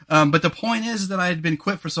 but the point is that I had been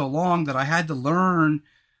quit for so long that I had to learn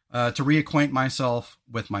to reacquaint myself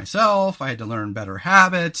with myself. I had to learn better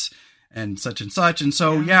habits and such and such. And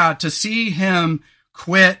so, yeah, to see him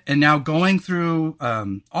quit and now going through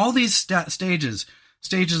all these stages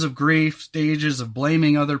of grief, stages of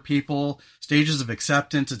blaming other people, stages of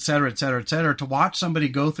acceptance, et cetera, et cetera, et cetera, to watch somebody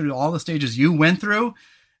go through all the stages you went through,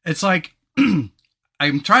 it's like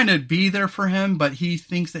I'm trying to be there for him, but he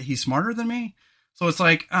thinks that he's smarter than me. So it's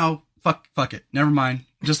like, oh, fuck it. Never mind.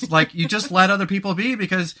 Just like, you just let other people be,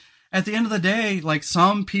 because at the end of the day, like,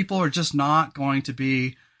 some people are just not going to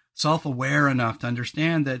be self-aware enough to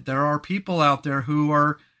understand that there are people out there who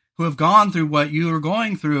have gone through what you are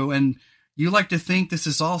going through, and you like to think this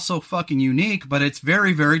is all so fucking unique, but it's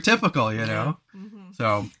very, very typical, you know? Mm-hmm.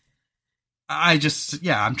 So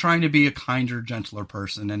I'm trying to be a kinder, gentler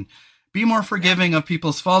person and be more forgiving of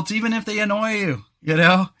people's faults, even if they annoy you, you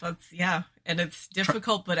know? And it's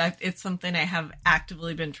difficult, but it's something I have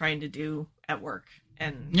actively been trying to do at work,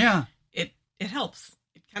 and it helps.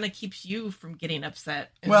 Kind of keeps you from getting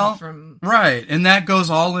upset. Right. And that goes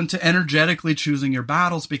all into energetically choosing your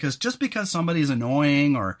battles, because just because somebody's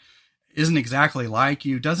annoying or isn't exactly like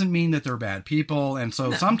you doesn't mean that they're bad people. And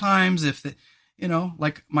so sometimes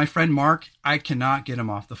like my friend Mark, I cannot get him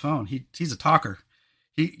off the phone. He's a talker.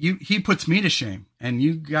 He puts me to shame, and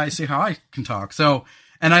you guys see how I can talk. So,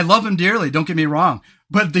 and I love him dearly. Don't get me wrong.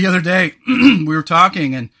 But the other day we were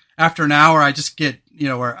talking, and after an hour, I just get,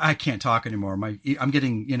 where I can't talk anymore. I'm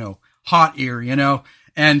getting, hot ear,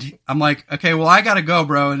 and I'm like, okay, well, I got to go,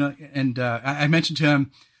 bro. And I mentioned to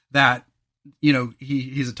him that,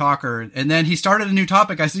 he's a talker, and then he started a new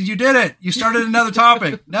topic. I said, you did it. You started another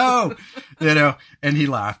topic. No, and he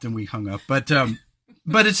laughed and we hung up. But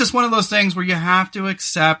it's just one of those things where you have to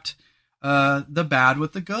accept the bad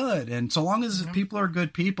with the good. And so long as people are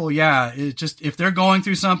good people, it just, if they're going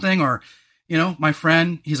through something, or, my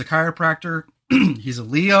friend, he's a chiropractor. He's a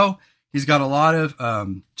Leo. He's got a lot of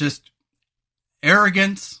just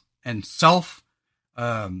arrogance and self-worth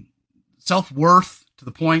to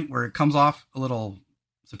the point where it comes off a little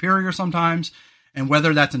superior sometimes. And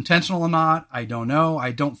whether that's intentional or not, I don't know.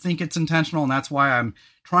 I don't think it's intentional. And that's why I'm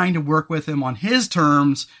trying to work with him on his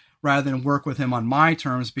terms rather than work with him on my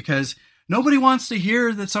terms, because nobody wants to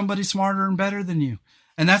hear that somebody's smarter and better than you.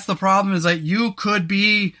 And that's the problem, is that you could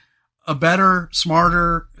be a better,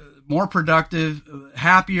 smarter, more productive,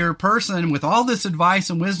 happier person with all this advice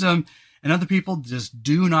and wisdom, and other people just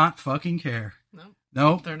do not fucking care.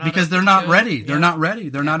 No, because they're not ready. They're not ready.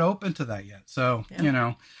 They're not open to that yet. So,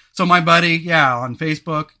 so my buddy, on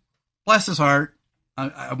Facebook, bless his heart.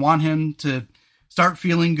 I want him to start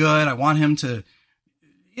feeling good. I want him to,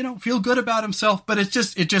 feel good about himself. But it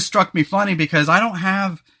just struck me funny, because I don't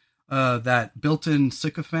have that built-in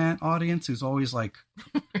sycophant audience who's always like,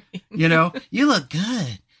 you look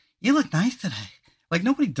good. You look nice today. Like,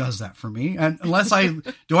 nobody does that for me. And unless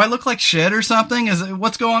do I look like shit or something?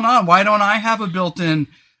 What's going on? Why don't I have a built-in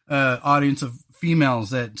audience of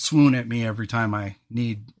females that swoon at me every time I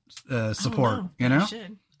need support? You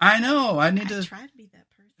should. I know. I need to try to be that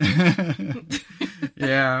person.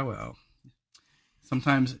 Yeah. Well,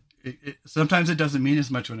 sometimes it doesn't mean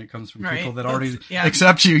as much when it comes from people that already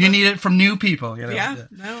accept you. You need it from new people. Yeah.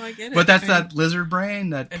 No, I get it. But that's that lizard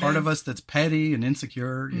brain, that part of us that's petty and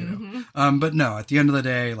insecure. But no, at the end of the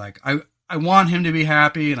day, like I want him to be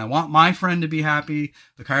happy, and I want my friend to be happy,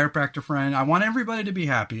 the chiropractor friend. I want everybody to be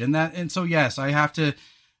happy, and so yes, I have to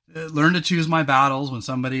learn to choose my battles when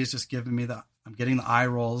somebody is just giving me I'm getting the eye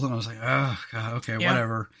rolls, and I was like, oh God, okay,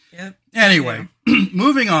 whatever. Yep. Anyway,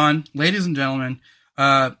 moving on, ladies and gentlemen.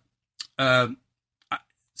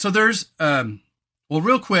 So there's,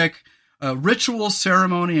 real quick, ritual,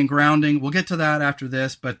 ceremony, and grounding. We'll get to that after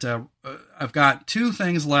this, but I've got two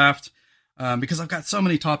things left because I've got so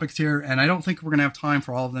many topics here, and I don't think we're going to have time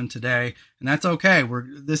for all of them today, and that's okay.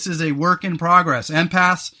 This is a work in progress.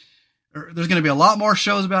 Empaths, there's going to be a lot more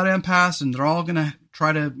shows about empaths, and they're all going to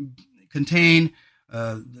try to contain,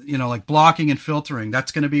 like blocking and filtering.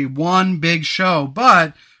 That's going to be one big show,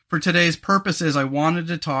 but for today's purposes, I wanted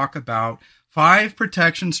to talk about 5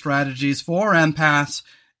 protection strategies for empaths.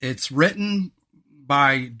 It's written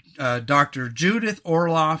by Dr. Judith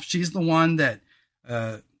Orloff. She's the one that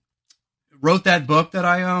wrote that book that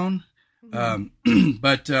I own.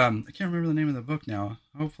 But I can't remember the name of the book now.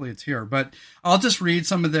 Hopefully it's here. But I'll just read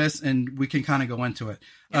some of this and we can kind of go into it.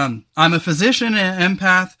 Yeah. I'm a physician and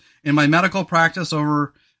empath. In my medical practice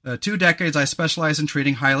over 2 decades, I specialize in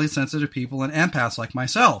treating highly sensitive people and empaths like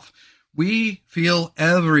myself. We feel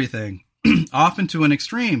everything, often to an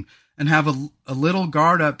extreme, and have a little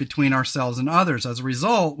guard up between ourselves and others. As a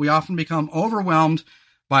result, we often become overwhelmed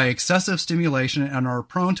by excessive stimulation and are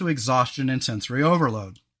prone to exhaustion and sensory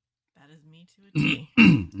overload. That is me to a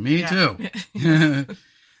T. Me too.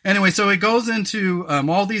 Anyway, so it goes into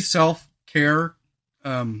all these self-care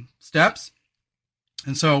steps.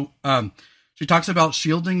 And so she talks about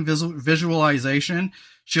shielding visualization.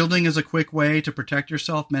 Shielding is a quick way to protect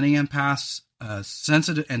yourself. Many empaths,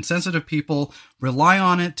 sensitive people rely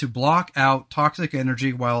on it to block out toxic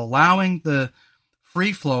energy while allowing the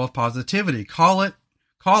free flow of positivity. Call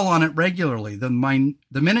on it regularly. The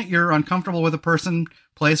minute you're uncomfortable with a person,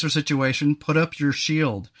 place, or situation, put up your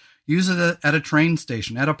shield. Use it at a train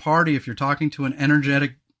station, at a party if you're talking to an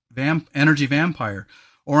energy vampire,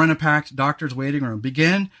 or in a packed doctor's waiting room.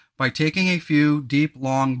 Begin by taking a few deep,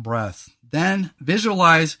 long breaths. Then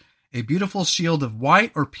visualize a beautiful shield of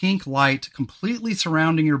white or pink light completely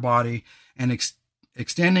surrounding your body and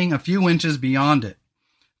extending a few inches beyond it.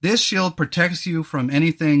 This shield protects you from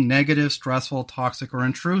anything negative, stressful, toxic, or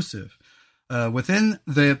intrusive. Within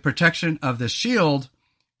the protection of the shield,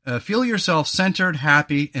 feel yourself centered,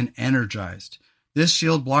 happy, and energized. This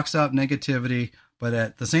shield blocks out negativity, but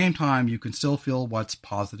at the same time, you can still feel what's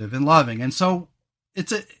positive and loving. And so,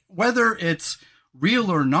 whether it's real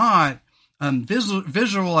or not,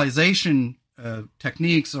 visualization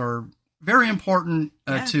techniques are very important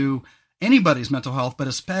to anybody's mental health, but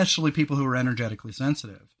especially people who are energetically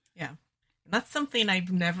sensitive. Yeah. And that's something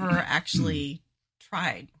I've never actually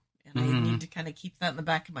tried. And I need to kind of keep that in the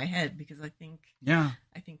back of my head because I think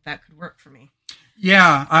that could work for me.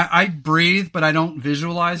 Yeah. I breathe, but I don't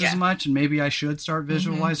visualize as much. And maybe I should start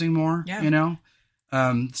visualizing more, you know?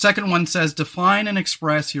 Second one says, define and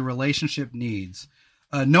express your relationship needs.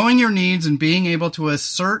 Knowing your needs and being able to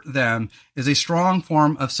assert them is a strong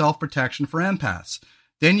form of self-protection for empaths.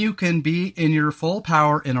 Then you can be in your full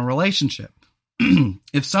power in a relationship.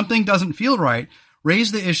 If something doesn't feel right,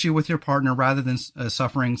 raise the issue with your partner rather than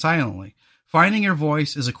suffering silently. Finding your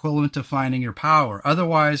voice is equivalent to finding your power.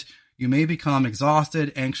 Otherwise, you may become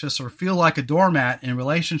exhausted, anxious, or feel like a doormat in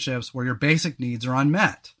relationships where your basic needs are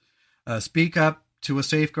unmet. Speak up to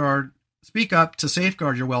safeguard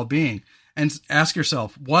your well-being. And ask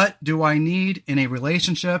yourself, what do I need in a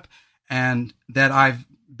relationship and that I've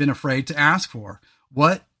been afraid to ask for?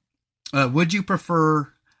 What would you prefer,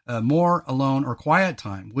 more alone or quiet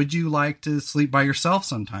time? Would you like to sleep by yourself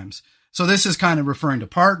sometimes? So this is kind of referring to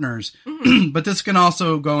partners, but this can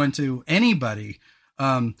also go into anybody.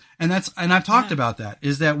 And I've talked about that,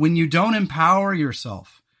 is that when you don't empower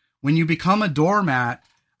yourself, when you become a doormat,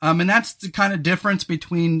 and that's the kind of difference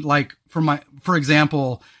between, like, for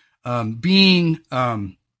example, being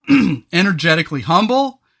energetically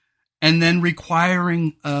humble and then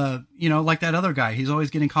requiring, like that other guy. He's always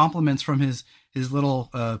getting compliments from his little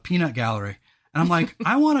peanut gallery. And I'm like,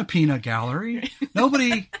 I want a peanut gallery.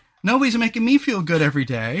 Nobody's making me feel good every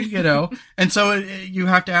day, you know? And so you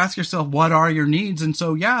have to ask yourself, what are your needs? And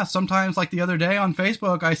so, sometimes, like the other day on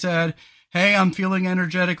Facebook, I said, hey, I'm feeling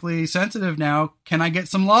energetically sensitive now. Can I get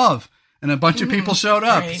some love? And a bunch of people showed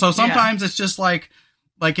up. Right. So sometimes it's just like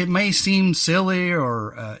it may seem silly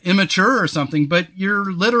or immature or something, but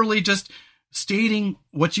you're literally just stating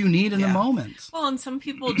what you need in the moment. Well, and some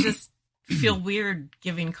people just feel weird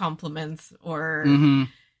giving compliments or I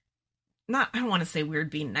don't want to say weird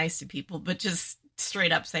being nice to people, but just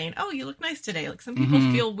straight up saying, oh, you look nice today. Like some people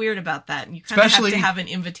feel weird about that. And you kind of have to have an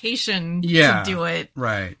invitation to do it.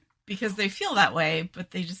 Right. Because they feel that way,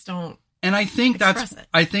 but they just don't. And I think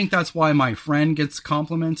that's why my friend gets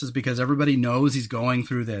compliments, is because everybody knows he's going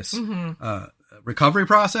through this recovery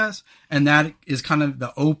process, and that is kind of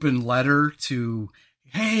the open letter to,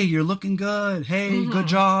 hey, you're looking good. Hey, good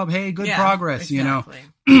job. Hey, good progress. Exactly.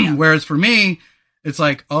 You know. Whereas for me, it's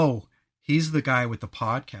like, oh, he's the guy with the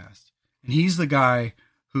podcast, and he's the guy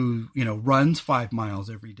who runs 5 miles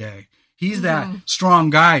every day. He's that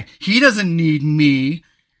strong guy. He doesn't need me.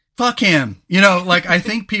 Fuck him. I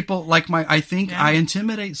think people I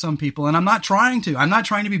intimidate some people, and I'm not trying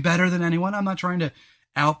to be better than anyone. I'm not trying to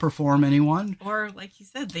outperform anyone. Or like you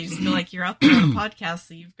said, they just feel like you're out there on a podcast,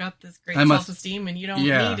 so you've got this great self-esteem and you don't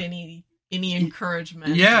need any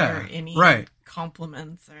encouragement or any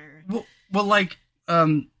compliments or. Well, like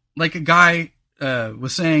a guy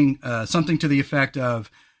was saying something to the effect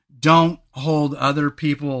of, don't hold other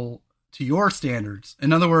people to your standards.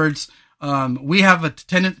 In other words, we have a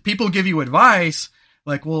tendency, people give you advice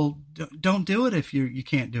like, well, don't do it if you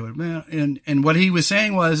can't do it. And what he was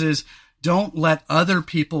saying is don't let other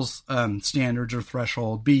people's standards or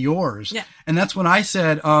threshold be yours. Yeah. And that's when I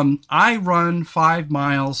said, I run 5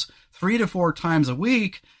 miles 3 to 4 times a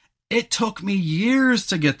week. It took me years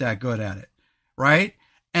to get that good at it. Right.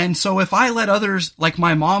 And so if I let others, like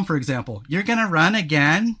my mom, for example, you're going to run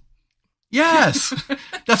again. Yes,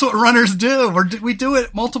 that's what runners do. We do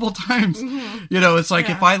it multiple times. Mm-hmm. You know, it's like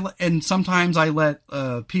and sometimes I let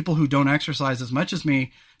people who don't exercise as much as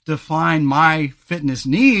me define my fitness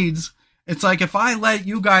needs. It's like if I let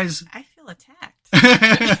you guys, I feel attacked.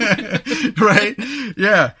 Right?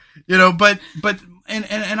 Yeah. You know, but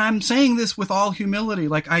I'm saying this with all humility.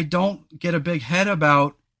 Like I don't get a big head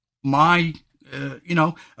about my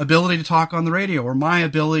ability to talk on the radio or my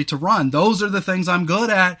ability to run. Those are the things I'm good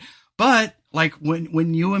at. But like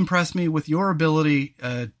when you impress me with your ability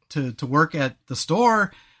to work at the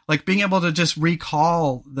store, like being able to just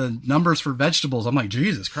recall the numbers for vegetables, I'm like,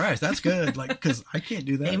 Jesus Christ, that's good. Like, because I can't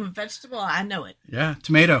do that. Name a vegetable, I know it. Yeah,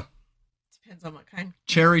 tomato. Depends on what kind.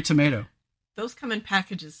 Cherry tomato. Those come in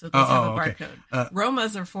packages, so those have a okay. barcode.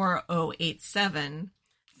 Romas are 4087.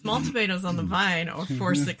 Small tomatoes on the vine are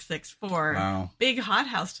 4664. Wow. Big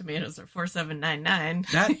hothouse tomatoes are 4799.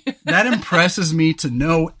 That impresses me to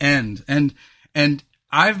no end. And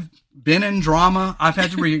I've been in drama. I've had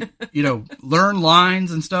to learn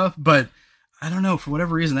lines and stuff, but I don't know, for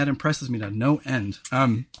whatever reason that impresses me to no end.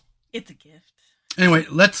 It's a gift. Anyway,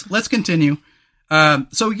 let's continue.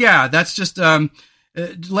 So yeah, that's just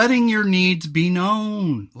letting your needs be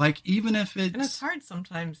known. Like even if and it's hard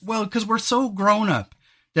sometimes. Well, because we're so grown up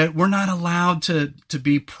that we're not allowed to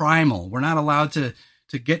be primal. We're not allowed to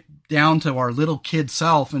get down to our little kid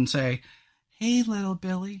self and say, hey, little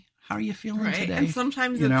Billy, how are you feeling today? And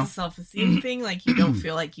sometimes it's a self-esteem thing. Like you don't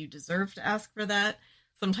feel like you deserve to ask for that.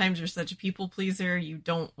 Sometimes you're such a people pleaser. You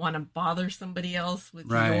don't want to bother somebody else with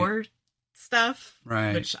your stuff,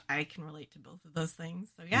 which I can relate to both of those things.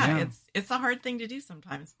 So yeah. It's a hard thing to do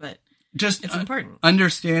sometimes, but just it's important.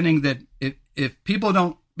 Understanding that if people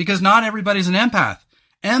don't, because not everybody's an empath.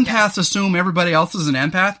 Empaths assume everybody else is an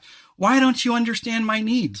empath. Why don't you understand my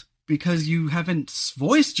needs? Because you haven't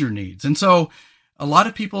voiced your needs. And so a lot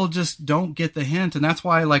of people just don't get the hint. And that's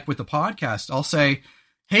why, like with the podcast, I'll say,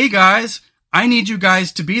 hey guys, I need you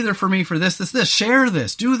guys to be there for me for this, share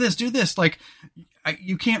this, do this. Like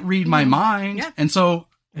you can't read my mind. Yeah. And so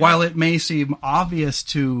while it may seem obvious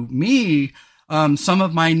to me, some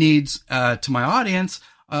of my needs to my audience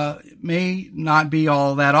may not be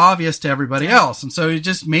all that obvious to everybody else. And so you're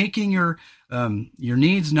just making your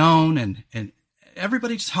needs known and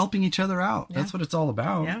everybody just helping each other out. Yeah. That's what it's all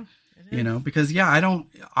about. Yeah, because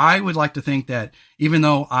I would like to think that even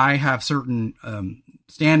though I have certain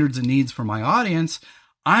standards and needs for my audience,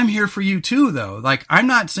 I'm here for you too, though. Like I'm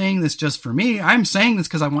not saying this just for me. I'm saying this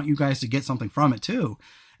because I want you guys to get something from it too.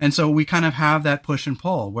 And so we kind of have that push and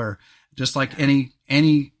pull where just like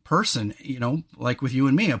any person, like with you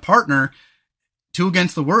and me, a partner, 2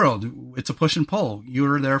 against the world. It's a push and pull.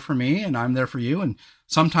 You're there for me and I'm there for you. And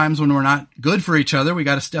sometimes when we're not good for each other, we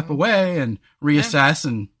got to step away and reassess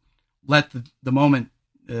and let the moment,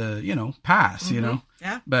 pass,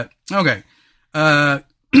 Yeah. But okay.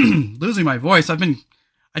 Losing my voice.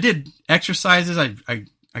 I did exercises.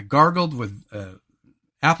 I gargled with,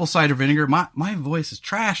 apple cider vinegar. My voice is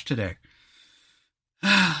trash today.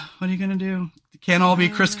 What are you going to do? Can't all be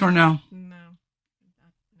Chris Cornell.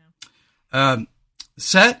 No.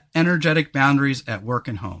 Set energetic boundaries at work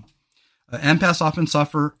and home. Empaths often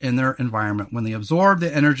suffer in their environment when they absorb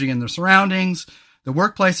the energy in their surroundings. The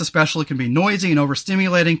workplace especially can be noisy and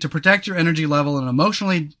overstimulating. To protect your energy level in an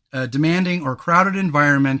emotionally demanding or crowded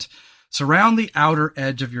environment, surround the outer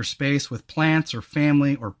edge of your space with plants or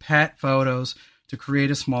family or pet photos to create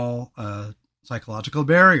a small psychological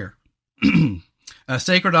barrier.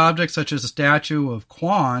 Sacred objects such as a statue of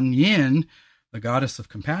Kuan Yin, the goddess of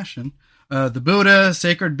compassion, the Buddha,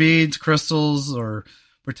 sacred beads, crystals, or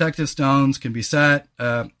protective stones can be set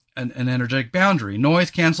an energetic boundary.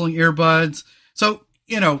 Noise-canceling earbuds. So,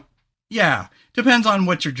 depends on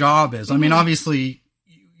what your job is. I mean, obviously,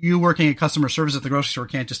 you working at customer service at the grocery store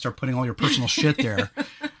can't just start putting all your personal shit there.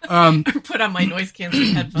 Put on my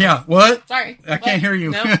noise-canceling headphones. Yeah, what? Sorry. I can't hear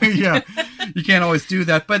you. Nope. Yeah, you can't always do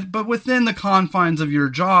that. But within the confines of your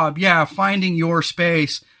job, finding your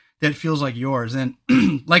space that feels like yours. And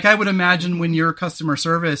like I would imagine when you're customer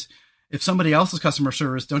service, if somebody else's customer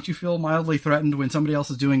service, don't you feel mildly threatened when somebody else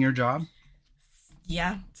is doing your job?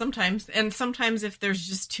 Yeah, sometimes. And sometimes if there's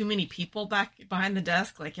just too many people back behind the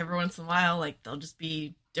desk, like every once in a while, like they'll just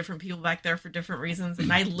be different people back there for different reasons.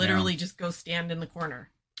 And I literally just go stand in the corner.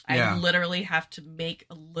 I literally have to make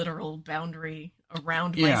a literal boundary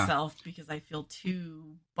around myself because I feel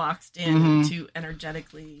too boxed in and too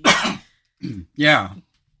energetically.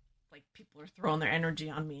 Like people are throwing their energy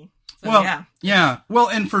on me. So, Well,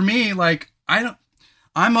 and for me, like, I'm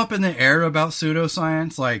up in the air about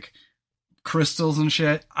pseudoscience, like crystals and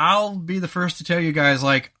shit. I'll be the first to tell you guys,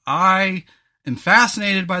 like, I am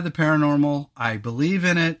fascinated by the paranormal. I believe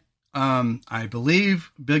in it. I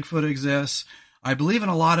believe Bigfoot exists. I believe in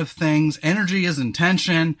a lot of things. Energy is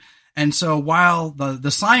intention. And so while the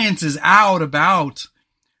science is out about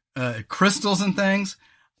crystals and things,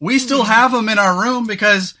 we still have them in our room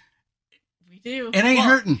because we do. It ain't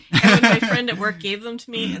hurting. And when my friend at work gave them to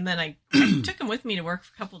me, and then I took them with me to work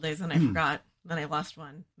for a couple of days, and I forgot. Then I lost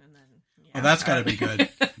one, and then that's got to be good.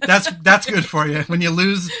 That's good for you when you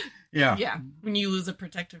lose. Yeah, when you lose a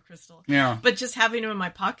protective crystal. Yeah, but just having them in my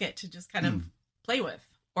pocket to just kind of play with.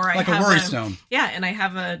 Or I like have a worry stone. Yeah, and I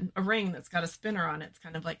have a ring that's got a spinner on it. It's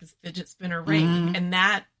kind of like a fidget spinner ring. And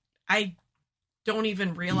that, I don't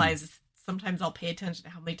even realize. Sometimes I'll pay attention to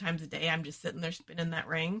how many times a day I'm just sitting there spinning that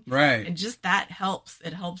ring. Right. And just that helps.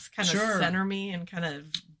 It helps kind of center me and kind of...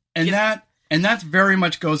 And that very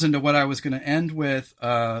much goes into what I was going to end with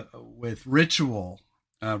ritual.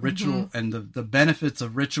 Ritual and the benefits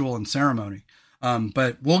of ritual and ceremony.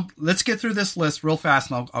 But let's get through this list real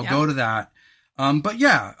fast and I'll go to that.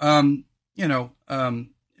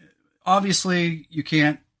 Obviously you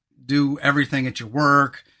can't do everything at your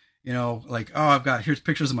work, like, here's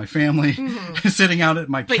pictures of my family sitting out at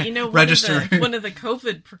my register. One of the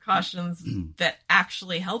COVID precautions that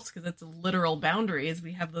actually helps, because it's a literal boundary, is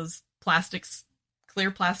we have those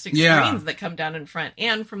clear plastic screens that come down in front.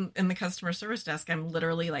 And in the customer service desk, I'm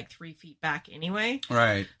literally like 3 feet back anyway.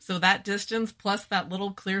 Right. So that distance plus that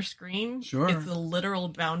little clear screen, it's a literal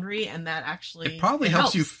boundary, and that actually... It probably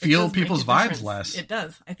helps you feel people's vibes less. It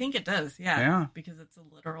does. I think it does, yeah. Because it's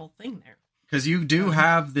a literal thing there. Because you do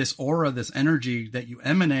have this aura, this energy that you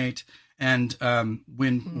emanate, and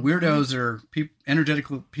when weirdos or energetic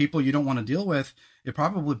people you don't want to deal with, it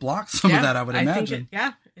probably blocks some of that, I would imagine.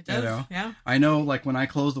 It does. I know, like, when I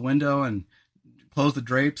close the window and close the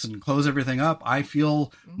drapes and close everything up, I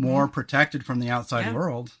feel more protected from the outside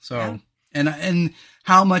world. So, and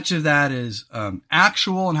how much of that is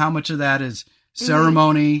actual and how much of that is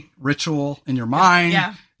ceremony, ritual in your mind?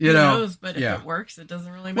 Who knows? But if it works, it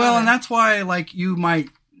doesn't really matter. Well, and that's why, like, we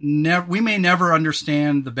may never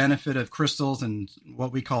understand the benefit of crystals and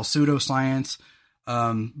what we call pseudoscience.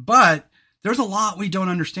 But there's a lot we don't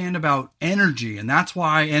understand about energy, and that's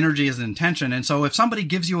why energy is an intention. And so if somebody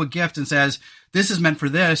gives you a gift and says, this is meant for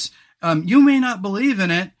this, you may not believe in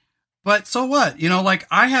it, but so what? Like,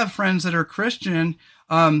 I have friends that are Christian.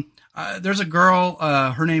 There's a girl,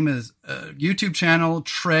 her name is YouTube channel,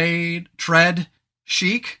 Tread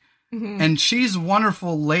Chic, and she's a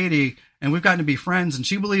wonderful lady, and we've gotten to be friends, and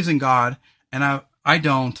she believes in God, and I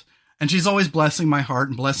don't. And she's always blessing my heart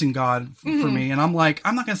and blessing God for me. And I'm like,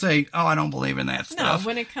 I'm not going to say, I don't believe in that stuff. No,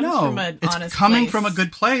 when it comes from an honest place. It's coming from a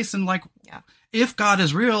good place. And like, if God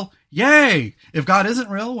is real, yay. If God isn't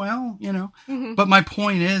real, well, But my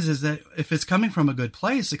point is that if it's coming from a good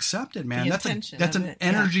place, accept it, man. That's an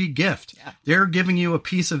energy gift. Yeah. They're giving you a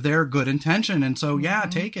piece of their good intention. And so,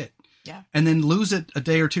 take it. Yeah. And then lose it a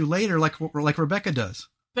day or two later, like Rebecca does.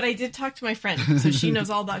 But I did talk to my friend, so she knows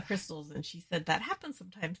all about crystals, and she said that happens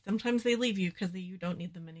sometimes. Sometimes they leave you because you don't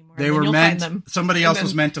need them anymore. They were meant. Them. Somebody else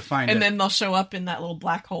was meant to find it, and then they'll show up in that little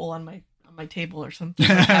black hole on my table or something.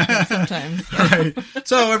 That happens sometimes. Right.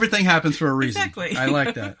 So everything happens for a reason. Exactly. I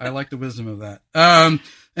like that. I like the wisdom of that. And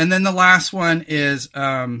then the last one is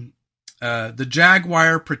the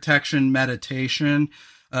Jaguar Protection Meditation.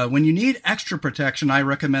 When you need extra protection, I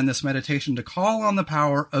recommend this meditation to call on the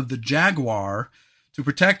power of the jaguar to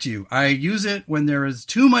protect you. I use it when there is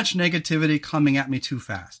too much negativity coming at me too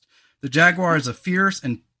fast. The jaguar is a fierce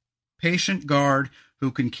and patient guard who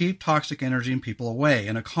can keep toxic energy and people away.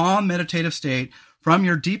 In a calm, meditative state, from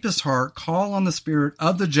your deepest heart, call on the spirit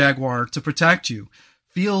of the jaguar to protect you.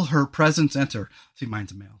 Feel her presence enter. See,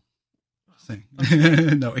 mine's a male thing.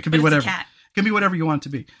 No, it can be whatever. It can be whatever you want it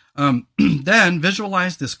to be. Then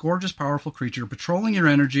visualize this gorgeous, powerful creature patrolling your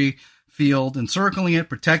energy field, encircling it,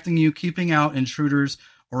 protecting you, keeping out intruders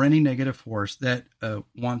or any negative force that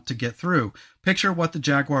want to get through. Picture what the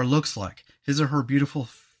jaguar looks like. His or her beautiful,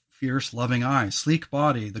 fierce, loving eyes, sleek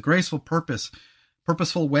body, the graceful,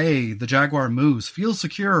 purposeful way the jaguar moves. Feel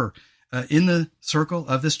secure in the circle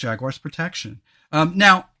of this jaguar's protection.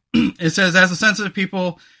 Now, it says, as a sensitive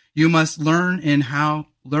people, you must learn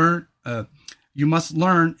you must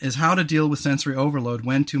learn is how to deal with sensory overload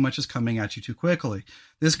when too much is coming at you too quickly.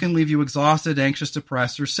 This can leave you exhausted, anxious,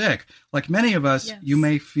 depressed, or sick. Like many of us, you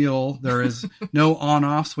may feel there is no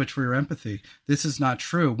on-off switch for your empathy. This is not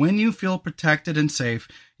true. When you feel protected and safe,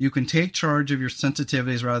 you can take charge of your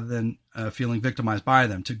sensitivities rather than feeling victimized by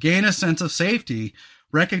them. To gain a sense of safety,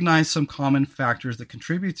 recognize some common factors that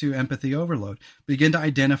contribute to empathy overload. Begin to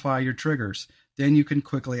identify your triggers. Then you can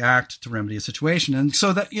quickly act to remedy a situation. And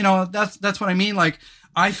so that, that's what I mean. Like,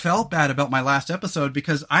 I felt bad about my last episode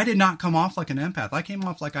because I did not come off like an empath. I came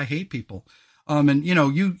off like I hate people. And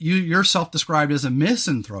you're self-described as a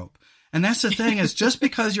misanthrope. And that's the thing is just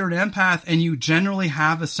because you're an empath and you generally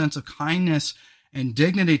have a sense of kindness and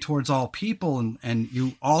dignity towards all people, and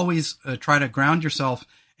you always try to ground yourself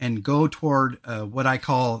and go toward what I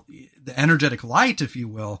call the energetic light, if you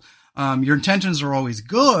will, your intentions are always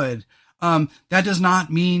good. That does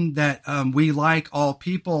not mean that we like all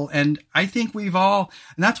people. And I think and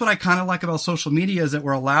that's what I kind of like about social media is that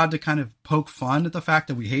we're allowed to kind of poke fun at the fact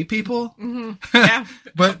that we hate people. Mm-hmm. Yeah,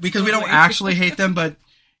 but because we don't actually hate them, but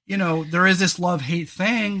there is this love-hate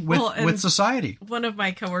thing with society. One of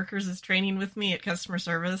my coworkers is training with me at customer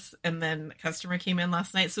service, and then a customer came in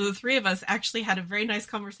last night. So the three of us actually had a very nice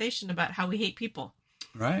conversation about how we hate people.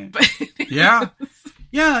 Right. Yeah.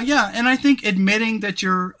 Yeah. And I think admitting that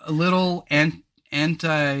you're a little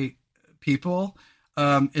anti-people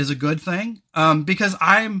is a good thing because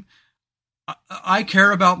I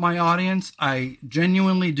care about my audience. I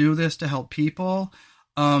genuinely do this to help people.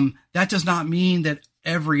 That does not mean that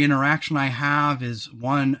every interaction I have is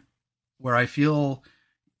one where I feel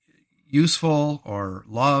useful or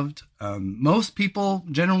loved. Most people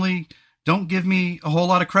generally don't give me a whole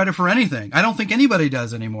lot of credit for anything. I don't think anybody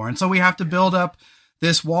does anymore. And so we have to build up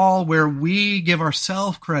this wall where we give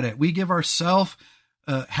ourselves credit. We give ourselves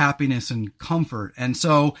happiness and comfort. And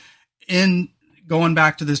so in going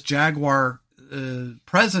back to this Jaguar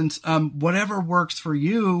presence, whatever works for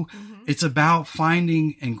you, it's about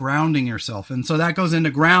finding and grounding yourself. And so that goes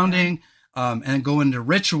into grounding and go into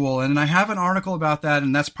ritual. And I have an article about that,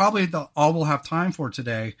 and that's probably all we'll have time for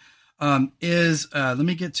today. Let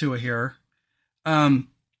me get to it here. One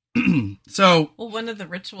of the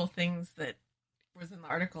ritual things that was in the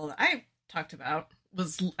article that I talked about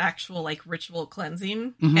was actual ritual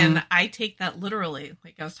cleansing. And I take that literally.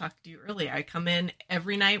 Like I was talking to you earlier, I come in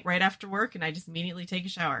every night right after work and I just immediately take a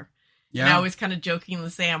shower. Yeah. And I always kind of jokingly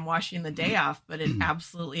say I'm washing the day off, but it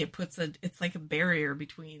absolutely, it's like a barrier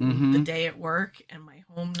between the day at work and my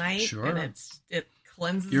home night. Sure. And it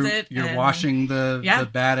cleanses it. You're washing the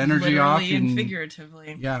bad energy off. And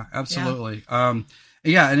figuratively. Yeah, absolutely.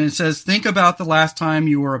 Yeah. And it says, think about the last time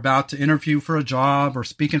you were about to interview for a job or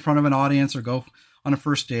speak in front of an audience or go on a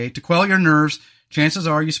first date. To quell your nerves, chances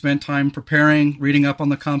are you spent time preparing, reading up on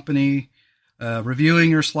the company, reviewing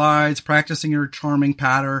your slides, practicing your charming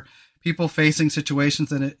patter. People facing situations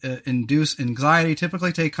that induce anxiety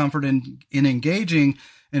typically take comfort in engaging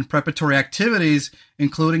in preparatory activities,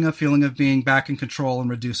 including a feeling of being back in control and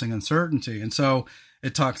reducing uncertainty. And so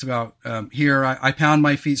it talks about here, I pound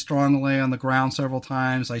my feet strongly on the ground several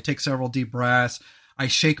times. I take several deep breaths. I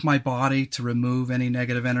shake my body to remove any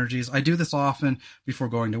negative energies. I do this often before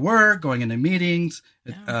going to work, going into meetings,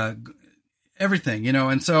 everything,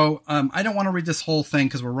 And so I don't want to read this whole thing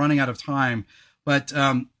because we're running out of time, but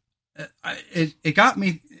it got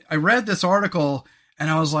me. I read this article and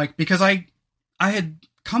I was like, because I had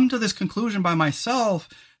come to this conclusion by myself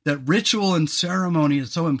that ritual and ceremony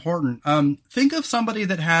is so important. Think of somebody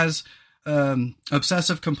that has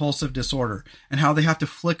obsessive compulsive disorder and how they have to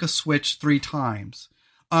flick a switch 3 times.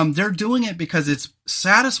 They're doing it because it's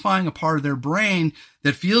satisfying a part of their brain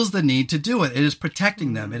that feels the need to do it. It is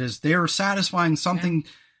protecting them. They're satisfying something,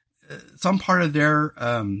 some part of their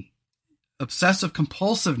obsessive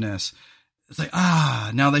compulsiveness. It's like,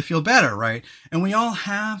 now they feel better, right? And we all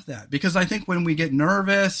have that because I think when we get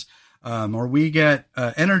nervous or we get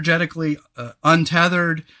energetically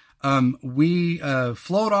untethered, we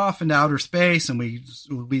float off into outer space and we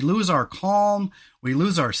lose our calm, we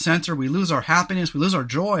lose our center, we lose our happiness, we lose our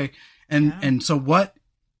joy. And so what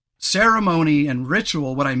ceremony and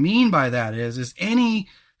ritual, what I mean by that is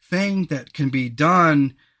anything that can be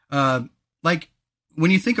done, like when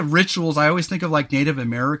you think of rituals, I always think of like Native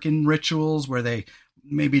American rituals where they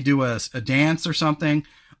maybe do a dance or something.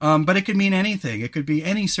 But it could mean anything. It could be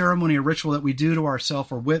any ceremony or ritual that we do to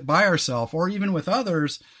ourselves or by ourselves or even with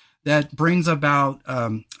others that brings about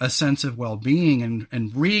a sense of well-being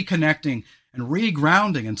and reconnecting and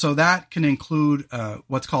regrounding. And so that can include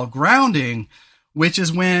what's called grounding, which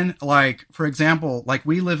is when, like, for example, like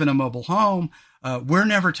we live in a mobile home. we're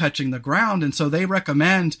never touching the ground. And so they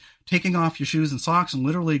recommend taking off your shoes and socks and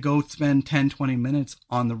literally go spend 10, 20 minutes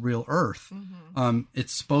on the real earth.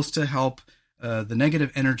 It's supposed to help the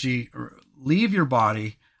negative energy leave your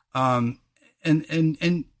body.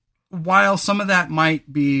 And while some of that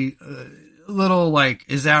might be a little like,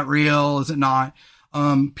 is that real? Is it not?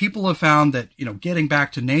 People have found that, getting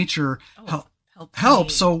back to nature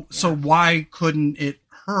helps. So why couldn't it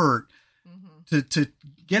hurt to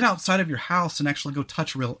get outside of your house and actually go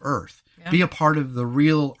touch real earth, be a part of the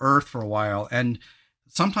real earth for a while? And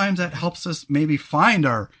sometimes that helps us maybe find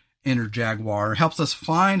our inner jaguar, helps us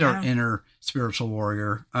find our inner spiritual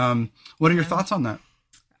warrior. What are your thoughts on that?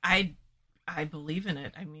 I believe in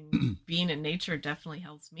it. I mean, being in nature definitely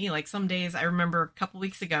helps me. Like some days, I remember a couple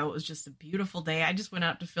weeks ago, it was just a beautiful day. I just went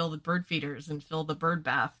out to fill the bird feeders and fill the bird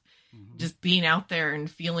bath. Just being out there and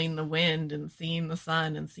feeling the wind and seeing the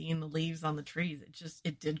sun and seeing the leaves on the trees.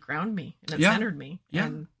 It did ground me and it centered me.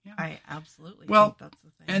 And I absolutely think that's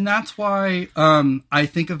the thing. And that's why I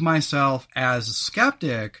think of myself as a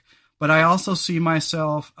skeptic, but I also see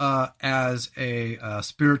myself as a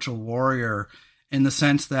spiritual warrior, in the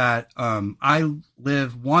sense that I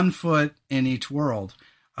live 1 foot in each world.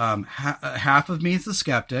 Half of me is a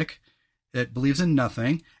skeptic that believes in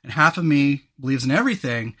nothing, and half of me believes in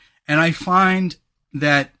everything. And I find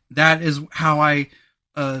that is how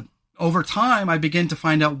over time, I begin to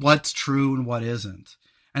find out what's true and what isn't.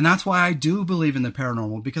 And that's why I do believe in the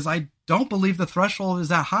paranormal, because I don't believe the threshold is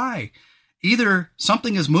that high. Either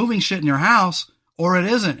something is moving shit in your house, or it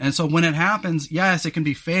isn't. And so when it happens, yes, it can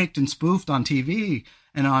be faked and spoofed on TV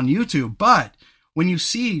and on YouTube. But when you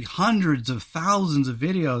see hundreds of thousands of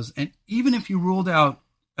videos, and even if you ruled out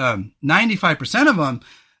 95% of them,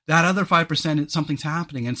 that other 5%, something's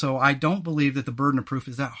happening. And so I don't believe that the burden of proof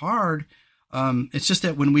is that hard. It's just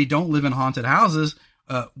that when we don't live in haunted houses,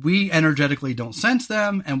 we energetically don't sense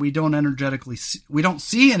them, and we don't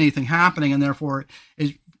see anything happening. And therefore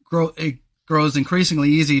it grows increasingly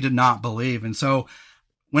easy to not believe. And so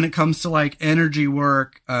when it comes to like energy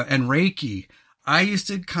work and Reiki, I used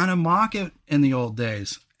to kind of mock it in the old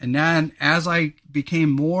days. And then as I became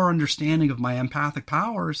more understanding of my empathic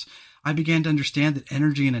powers, I began to understand that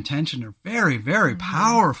energy and intention are very, very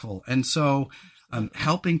powerful. And so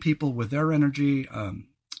helping people with their energy,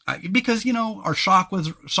 because, our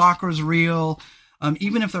chakra's real.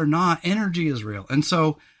 Even if they're not, energy is real. And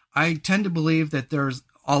so I tend to believe that there's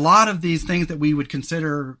a lot of these things that we would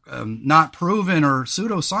consider not proven or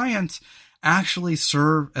pseudoscience actually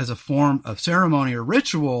serve as a form of ceremony or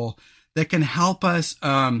ritual that can help us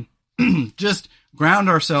just ground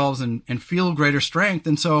ourselves and feel greater strength.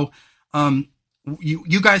 And so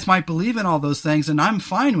you guys might believe in all those things, and I'm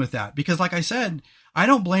fine with that, because like I said, I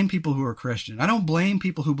don't blame people who are Christian. I don't blame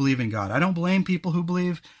people who believe in God. I don't blame people who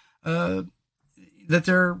believe that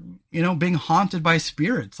they're, being haunted by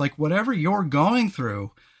spirits. Like whatever you're going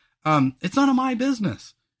through, it's none of my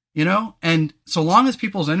business, and so long as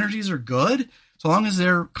people's energies are good, so long as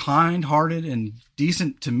they're kind-hearted and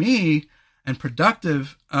decent to me and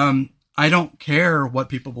productive, I don't care what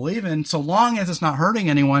people believe in, so long as it's not hurting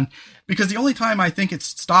anyone. Because the only time I think it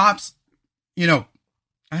stops, I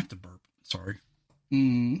have to burp. Sorry.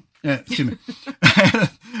 Yeah, excuse me. I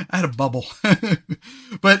had a bubble.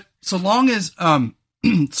 But so long as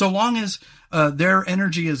their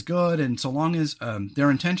energy is good, and so long as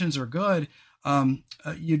their intentions are good,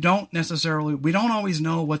 we don't always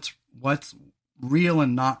know what's real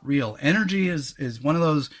and not real. Energy is one of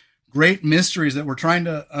those great mysteries that we're trying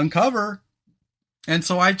to uncover. And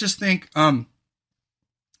so I just think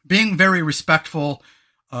being very respectful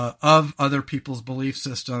of other people's belief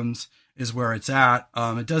systems is where it's at.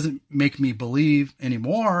 It doesn't make me believe any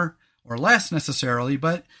more or less necessarily,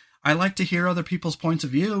 but I like to hear other people's points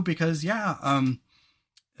of view, because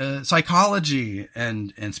psychology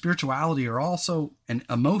and spirituality are also, and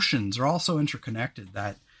emotions are also interconnected.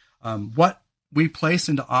 That what we place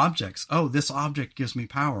into objects, this object gives me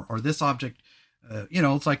power, or this object,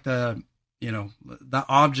 it's like the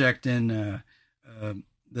object in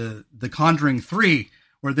the Conjuring 3,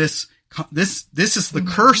 where this is the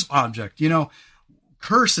curse object,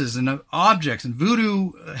 curses and objects and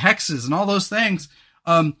voodoo hexes and all those things.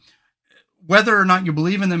 Whether or not you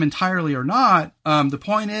believe in them entirely or not, the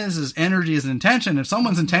point is energy is an intention. If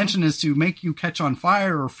someone's intention is to make you catch on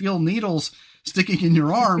fire or feel needles sticking in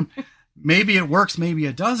your arm, maybe it works, maybe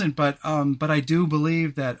it doesn't. But I do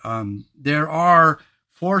believe that there are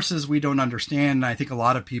forces we don't understand. And I think a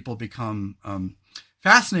lot of people become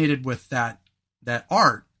fascinated with that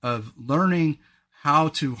art of learning how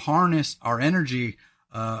to harness our energy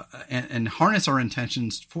and harness our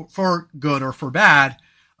intentions for good or for bad.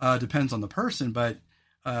 Depends on the person, but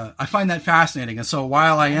I find that fascinating. And so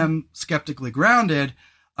while I am skeptically grounded,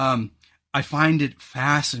 I find it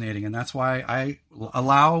fascinating. And that's why I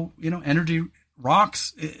allow, energy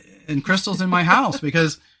rocks and crystals in my house,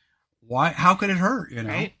 because how could it hurt?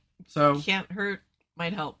 Right. So can't hurt,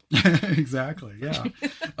 might help. Exactly. Yeah.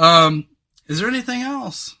 Is there anything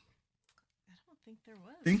else? I don't think there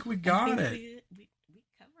was. I think we got it. We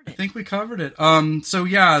covered it. I think we covered it. So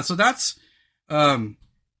that's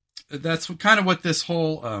kind of what this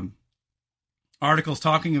whole article is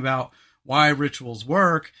talking about. Why rituals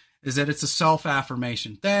work is that it's a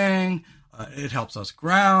self-affirmation thing. It helps us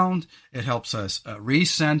ground. It helps us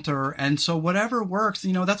recenter. And so whatever works,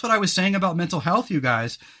 that's what I was saying about mental health, you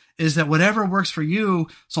guys, is that whatever works for you,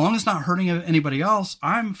 so long as it's not hurting anybody else,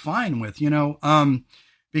 I'm fine with,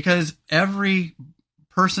 because every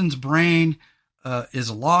person's brain is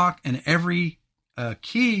a lock, and every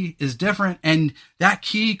key is different. And that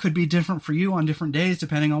key could be different for you on different days,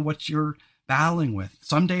 depending on what you're battling with.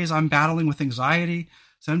 Some days I'm battling with anxiety.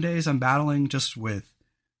 Some days I'm battling just with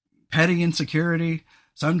petty insecurity.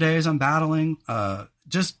 Some days I'm battling could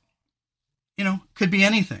be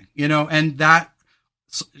anything, and that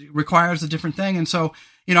requires a different thing. And so,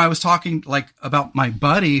 I was talking about my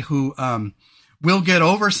buddy who we'll get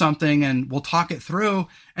over something and we'll talk it through,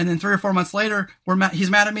 and then 3 or 4 months later, he's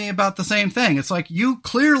mad at me about the same thing. It's like, you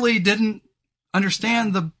clearly didn't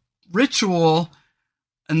understand the ritual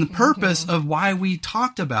and the purpose of why we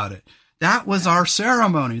talked about it. That was our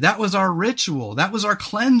ceremony. That was our ritual. That was our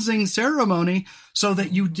cleansing ceremony, so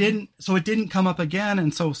that it didn't come up again.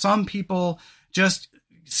 And so some people just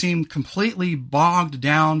seem completely bogged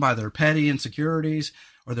down by their petty insecurities,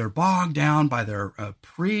 or they're bogged down by their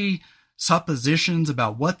presuppositions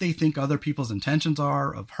about what they think other people's intentions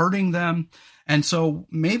are of hurting them. And so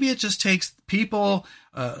maybe it just takes people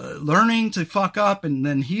learning to fuck up and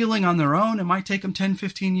then healing on their own. It might take them 10,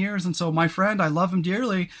 15 years. And so my friend, I love him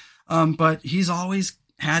dearly, but he's always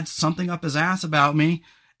had something up his ass about me,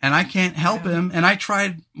 and I can't help him. And I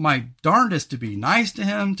tried my darndest to be nice to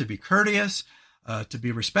him, to be courteous, to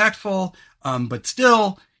be respectful. But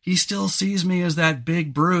he still sees me as that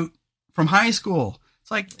big brute from high school.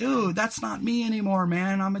 It's like, dude, that's not me anymore,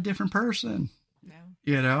 man. I'm a different person. Yeah.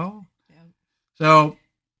 Yeah. So,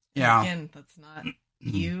 yeah. Again, that's not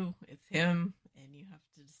you, it's him. And you have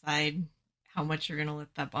to decide how much you're going to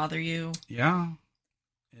let that bother you. Yeah.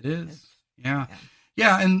 It is. Yeah.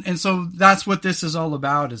 And so that's what this is all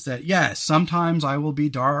about, is that, yes, sometimes I will be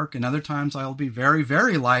dark and other times I will be very,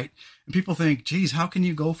 very light. And people think, geez, how can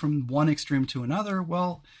you go from one extreme to another?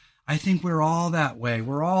 Well, I think we're all that way.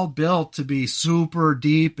 We're all built to be super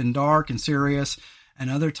deep and dark and serious, and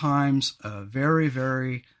other times very,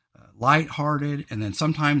 very lighthearted, and then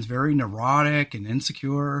sometimes very neurotic and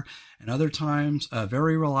insecure, and other times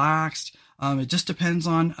very relaxed. It just depends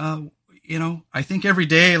on I think every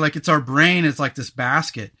day, it's our brain is like this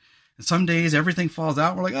basket. And some days everything falls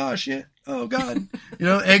out. We're like, oh shit. Oh God.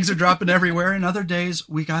 Eggs are dropping everywhere. And other days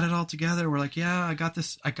we got it all together. We're like, yeah, I got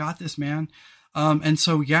this, man. And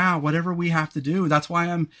so, yeah, whatever we have to do, that's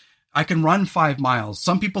why I can run 5 miles.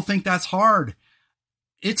 Some people think that's hard.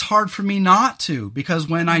 It's hard for me not to, because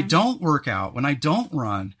when I don't work out, when I don't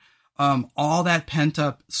run, all that pent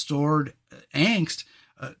up stored angst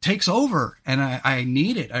takes over, and I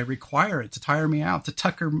need it. I require it to tire me out, to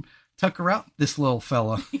tucker out this little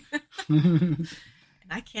fella. And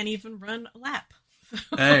I can't even run a lap.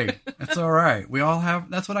 Hey, that's all right.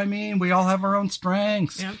 That's what I mean. We all have our own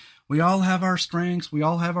strengths. Yep. We all have our strengths. We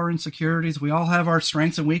all have our insecurities. We all have our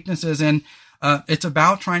strengths and weaknesses. And it's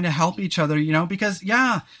about trying to help each other, because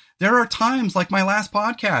there are times like my last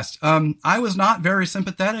podcast. I was not very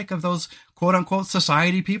sympathetic of those quote unquote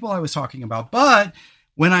society people I was talking about, but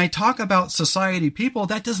when I talk about society people,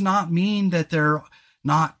 that does not mean that they're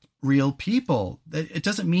not real people. It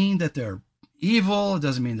doesn't mean that they're evil. It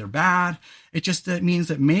doesn't mean they're bad. It means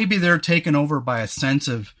that maybe they're taken over by a sense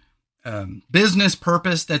of business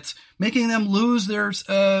purpose that's making them lose their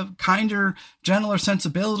kinder, gentler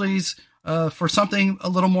sensibilities for something a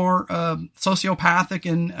little more sociopathic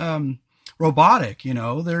and robotic.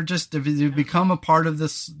 They've become a part of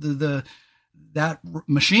that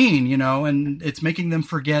machine, and it's making them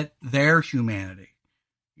forget their humanity,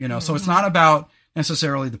 so it's not about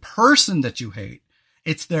necessarily the person that you hate.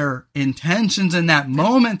 It's their intentions in that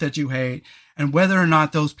moment that you hate, and whether or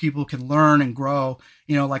not those people can learn and grow.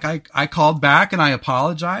 I called back and I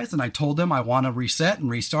apologized and I told them I want to reset and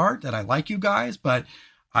restart, that I like you guys, but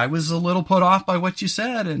I was a little put off by what you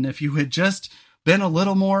said. And if you had just been a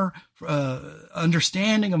little more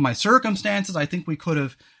understanding of my circumstances, I think we could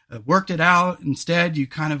have worked it out. Instead, you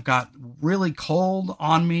kind of got really cold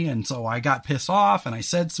on me. And so I got pissed off and I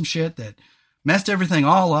said some shit that messed everything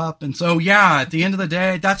all up. And so, yeah, at the end of the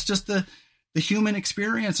day, that's just the human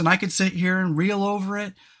experience. And I could sit here and reel over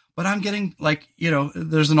it, but I'm getting like,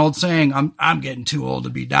 there's an old saying, I'm getting too old to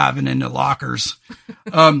be diving into lockers.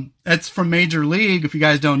 That's from Major League. If you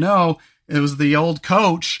guys don't know, it was the old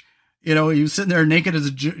coach. He was sitting there naked as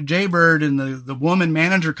a jaybird, and the woman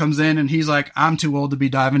manager comes in and he's like, I'm too old to be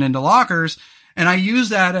diving into lockers. And I use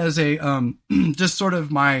that as a, just sort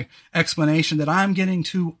of my explanation that I'm getting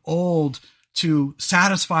too old to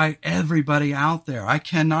satisfy everybody out there. I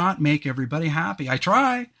cannot make everybody happy. I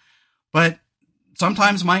try, but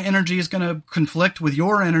sometimes my energy is going to conflict with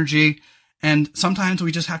your energy. And sometimes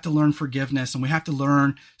we just have to learn forgiveness, and we have to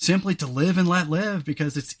learn simply to live and let live,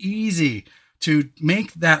 because it's easy to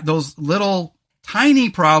make those little tiny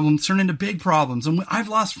problems turn into big problems. And I've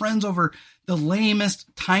lost friends over the lamest,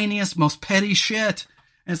 tiniest, most petty shit.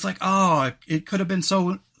 And it's like, oh, it could have been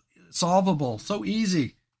so solvable, so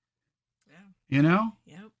easy. Yeah.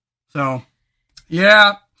 Yep. So,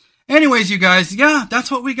 yeah. Anyways, you guys, yeah,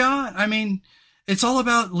 that's what we got. I mean, it's all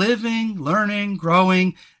about living, learning,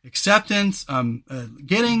 growing, acceptance,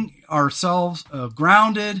 getting ourselves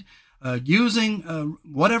grounded, using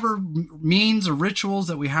whatever means or rituals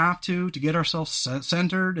that we have to get ourselves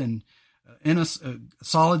centered and in a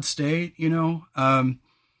solid state,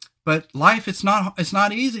 But life, it's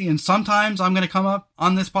not easy. And sometimes I'm going to come up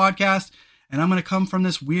on this podcast and I'm going to come from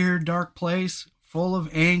this weird, dark place full of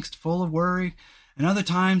angst, full of worry. And other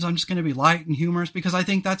times I'm just going to be light and humorous, because I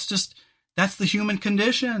think that's the human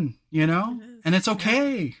condition, and it's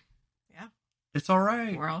okay. Yeah. It's all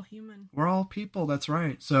right. We're all human. We're all people. That's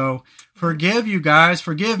right. So forgive you guys,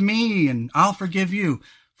 forgive me, and I'll forgive you.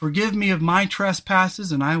 Forgive me of my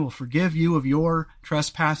trespasses, and I will forgive you of your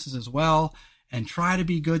trespasses as well. And try to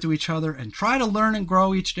be good to each other, and try to learn and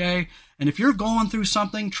grow each day. And if you're going through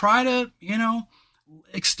something, try to,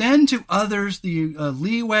 extend to others the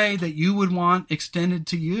leeway that you would want extended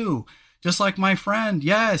to you. Just like my friend.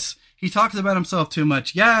 Yes, he talks about himself too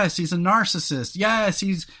much. Yes, he's a narcissist. Yes,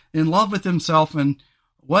 he's in love with himself and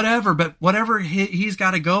whatever. But whatever he's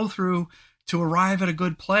got to go through to arrive at a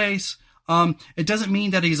good place, it doesn't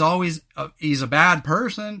mean that he's a bad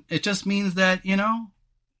person. It just means that,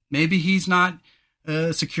 maybe he's not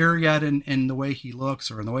secure yet in the way he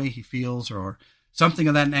looks or in the way he feels or something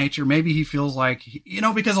of that nature. Maybe he feels like,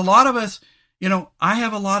 because a lot of us, I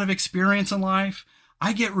have a lot of experience in life.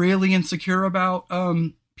 I get really insecure about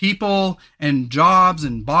people and jobs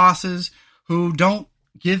and bosses who don't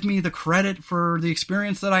give me the credit for the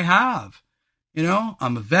experience that I have.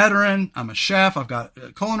 I'm a veteran. I'm a chef. I've got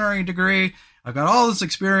a culinary degree. I've got all this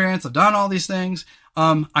experience. I've done all these things.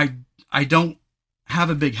 I don't have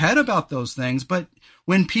a big head about those things, but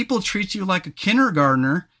when people treat you like a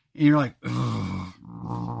kindergartner and you're like, you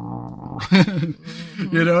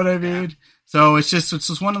know what I mean? Yeah. So it's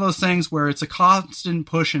just one of those things where it's a constant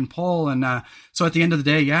push and pull. And so at the end of the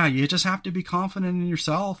day, yeah, you just have to be confident in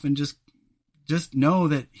yourself and just know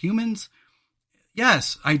that humans,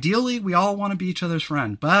 yes, ideally we all want to be each other's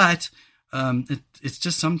friend, but it's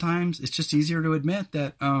just sometimes it's just easier to admit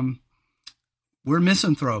that we're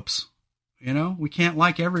misanthropes. We can't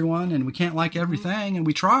like everyone and we can't like everything, and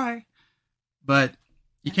we try, but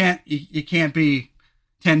you can't be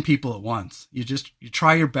 10 people at once. You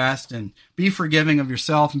try your best and be forgiving of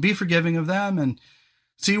yourself and be forgiving of them and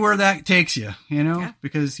see where that takes you,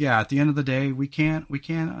 because at the end of the day, we can't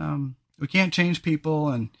change people,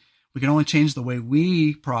 and we can only change the way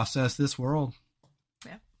we process this world.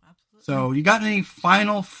 Yeah, absolutely. So you got any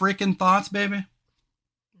final freaking thoughts, baby?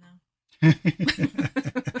 No.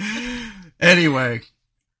 Anyway,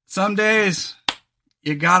 some days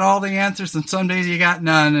you got all the answers and some days you got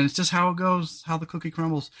none, and it's just how it goes, how the cookie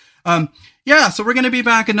crumbles. So we're going to be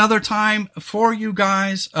back another time for you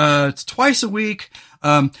guys. It's twice a week.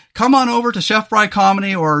 Come on over to Chef Fry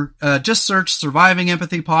Comedy, or just search Surviving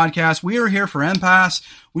Empathy Podcast. We are here for empaths.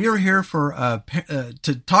 We are here for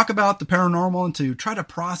to talk about the paranormal and to try to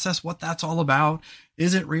process what that's all about.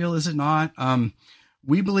 Is it real? Is it not?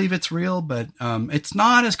 We believe it's real, but it's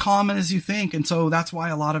not as common as you think. And so that's why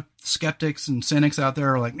a lot of skeptics and cynics out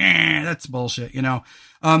there are like, nah, that's bullshit.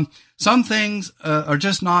 Some things are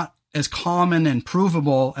just not as common and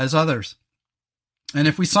provable as others. And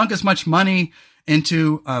if we sunk as much money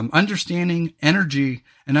into understanding energy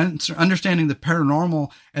and understanding the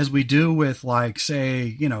paranormal as we do with, like,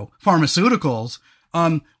 say, pharmaceuticals,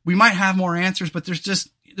 we might have more answers, but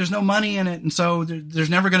there's no money in it. And so there's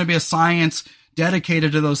never going to be a science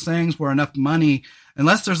dedicated to those things where enough money,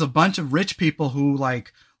 unless there's a bunch of rich people who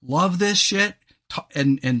love this shit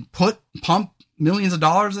and pump millions of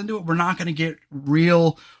dollars into it, we're not going to get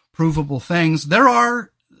real provable things. There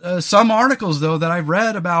are some articles though that I've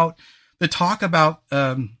read about that talk about,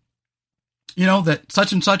 that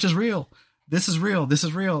such and such is real. This is real. This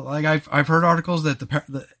is real. Like I've heard articles that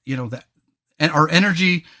that our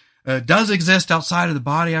energy does exist outside of the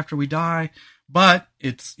body after we die, but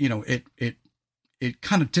it's, it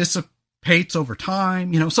kind of dissipates over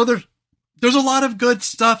time, so there's a lot of good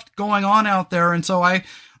stuff going on out there. And so I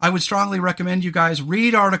would strongly recommend you guys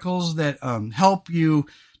read articles that help you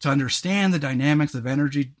to understand the dynamics of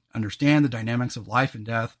energy, understand the dynamics of life and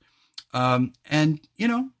death, and,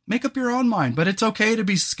 make up your own mind. But it's okay to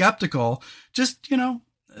be skeptical. Just,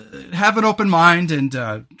 have an open mind and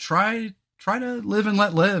try to live and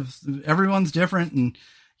let live. Everyone's different. And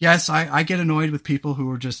yes, I get annoyed with people who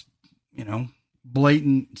are just,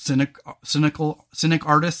 blatant cynic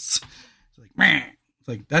artists. It's like, meh. It's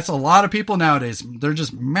like, that's a lot of people nowadays. They're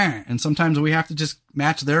just meh. And sometimes we have to just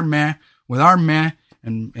match their meh with our meh.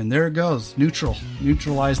 And there it goes.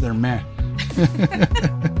 Neutralize their meh.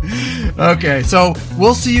 Okay, so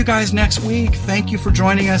we'll see you guys next week. Thank you for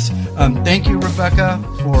joining us. Thank you, Rebecca,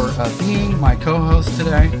 for being my co-host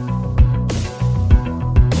today.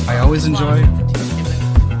 I always enjoy.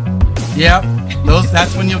 Yep,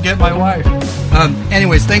 that's when you'll get my wife.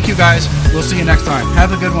 Anyways, thank you guys. We'll see you next time.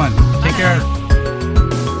 Have a good one. Take care.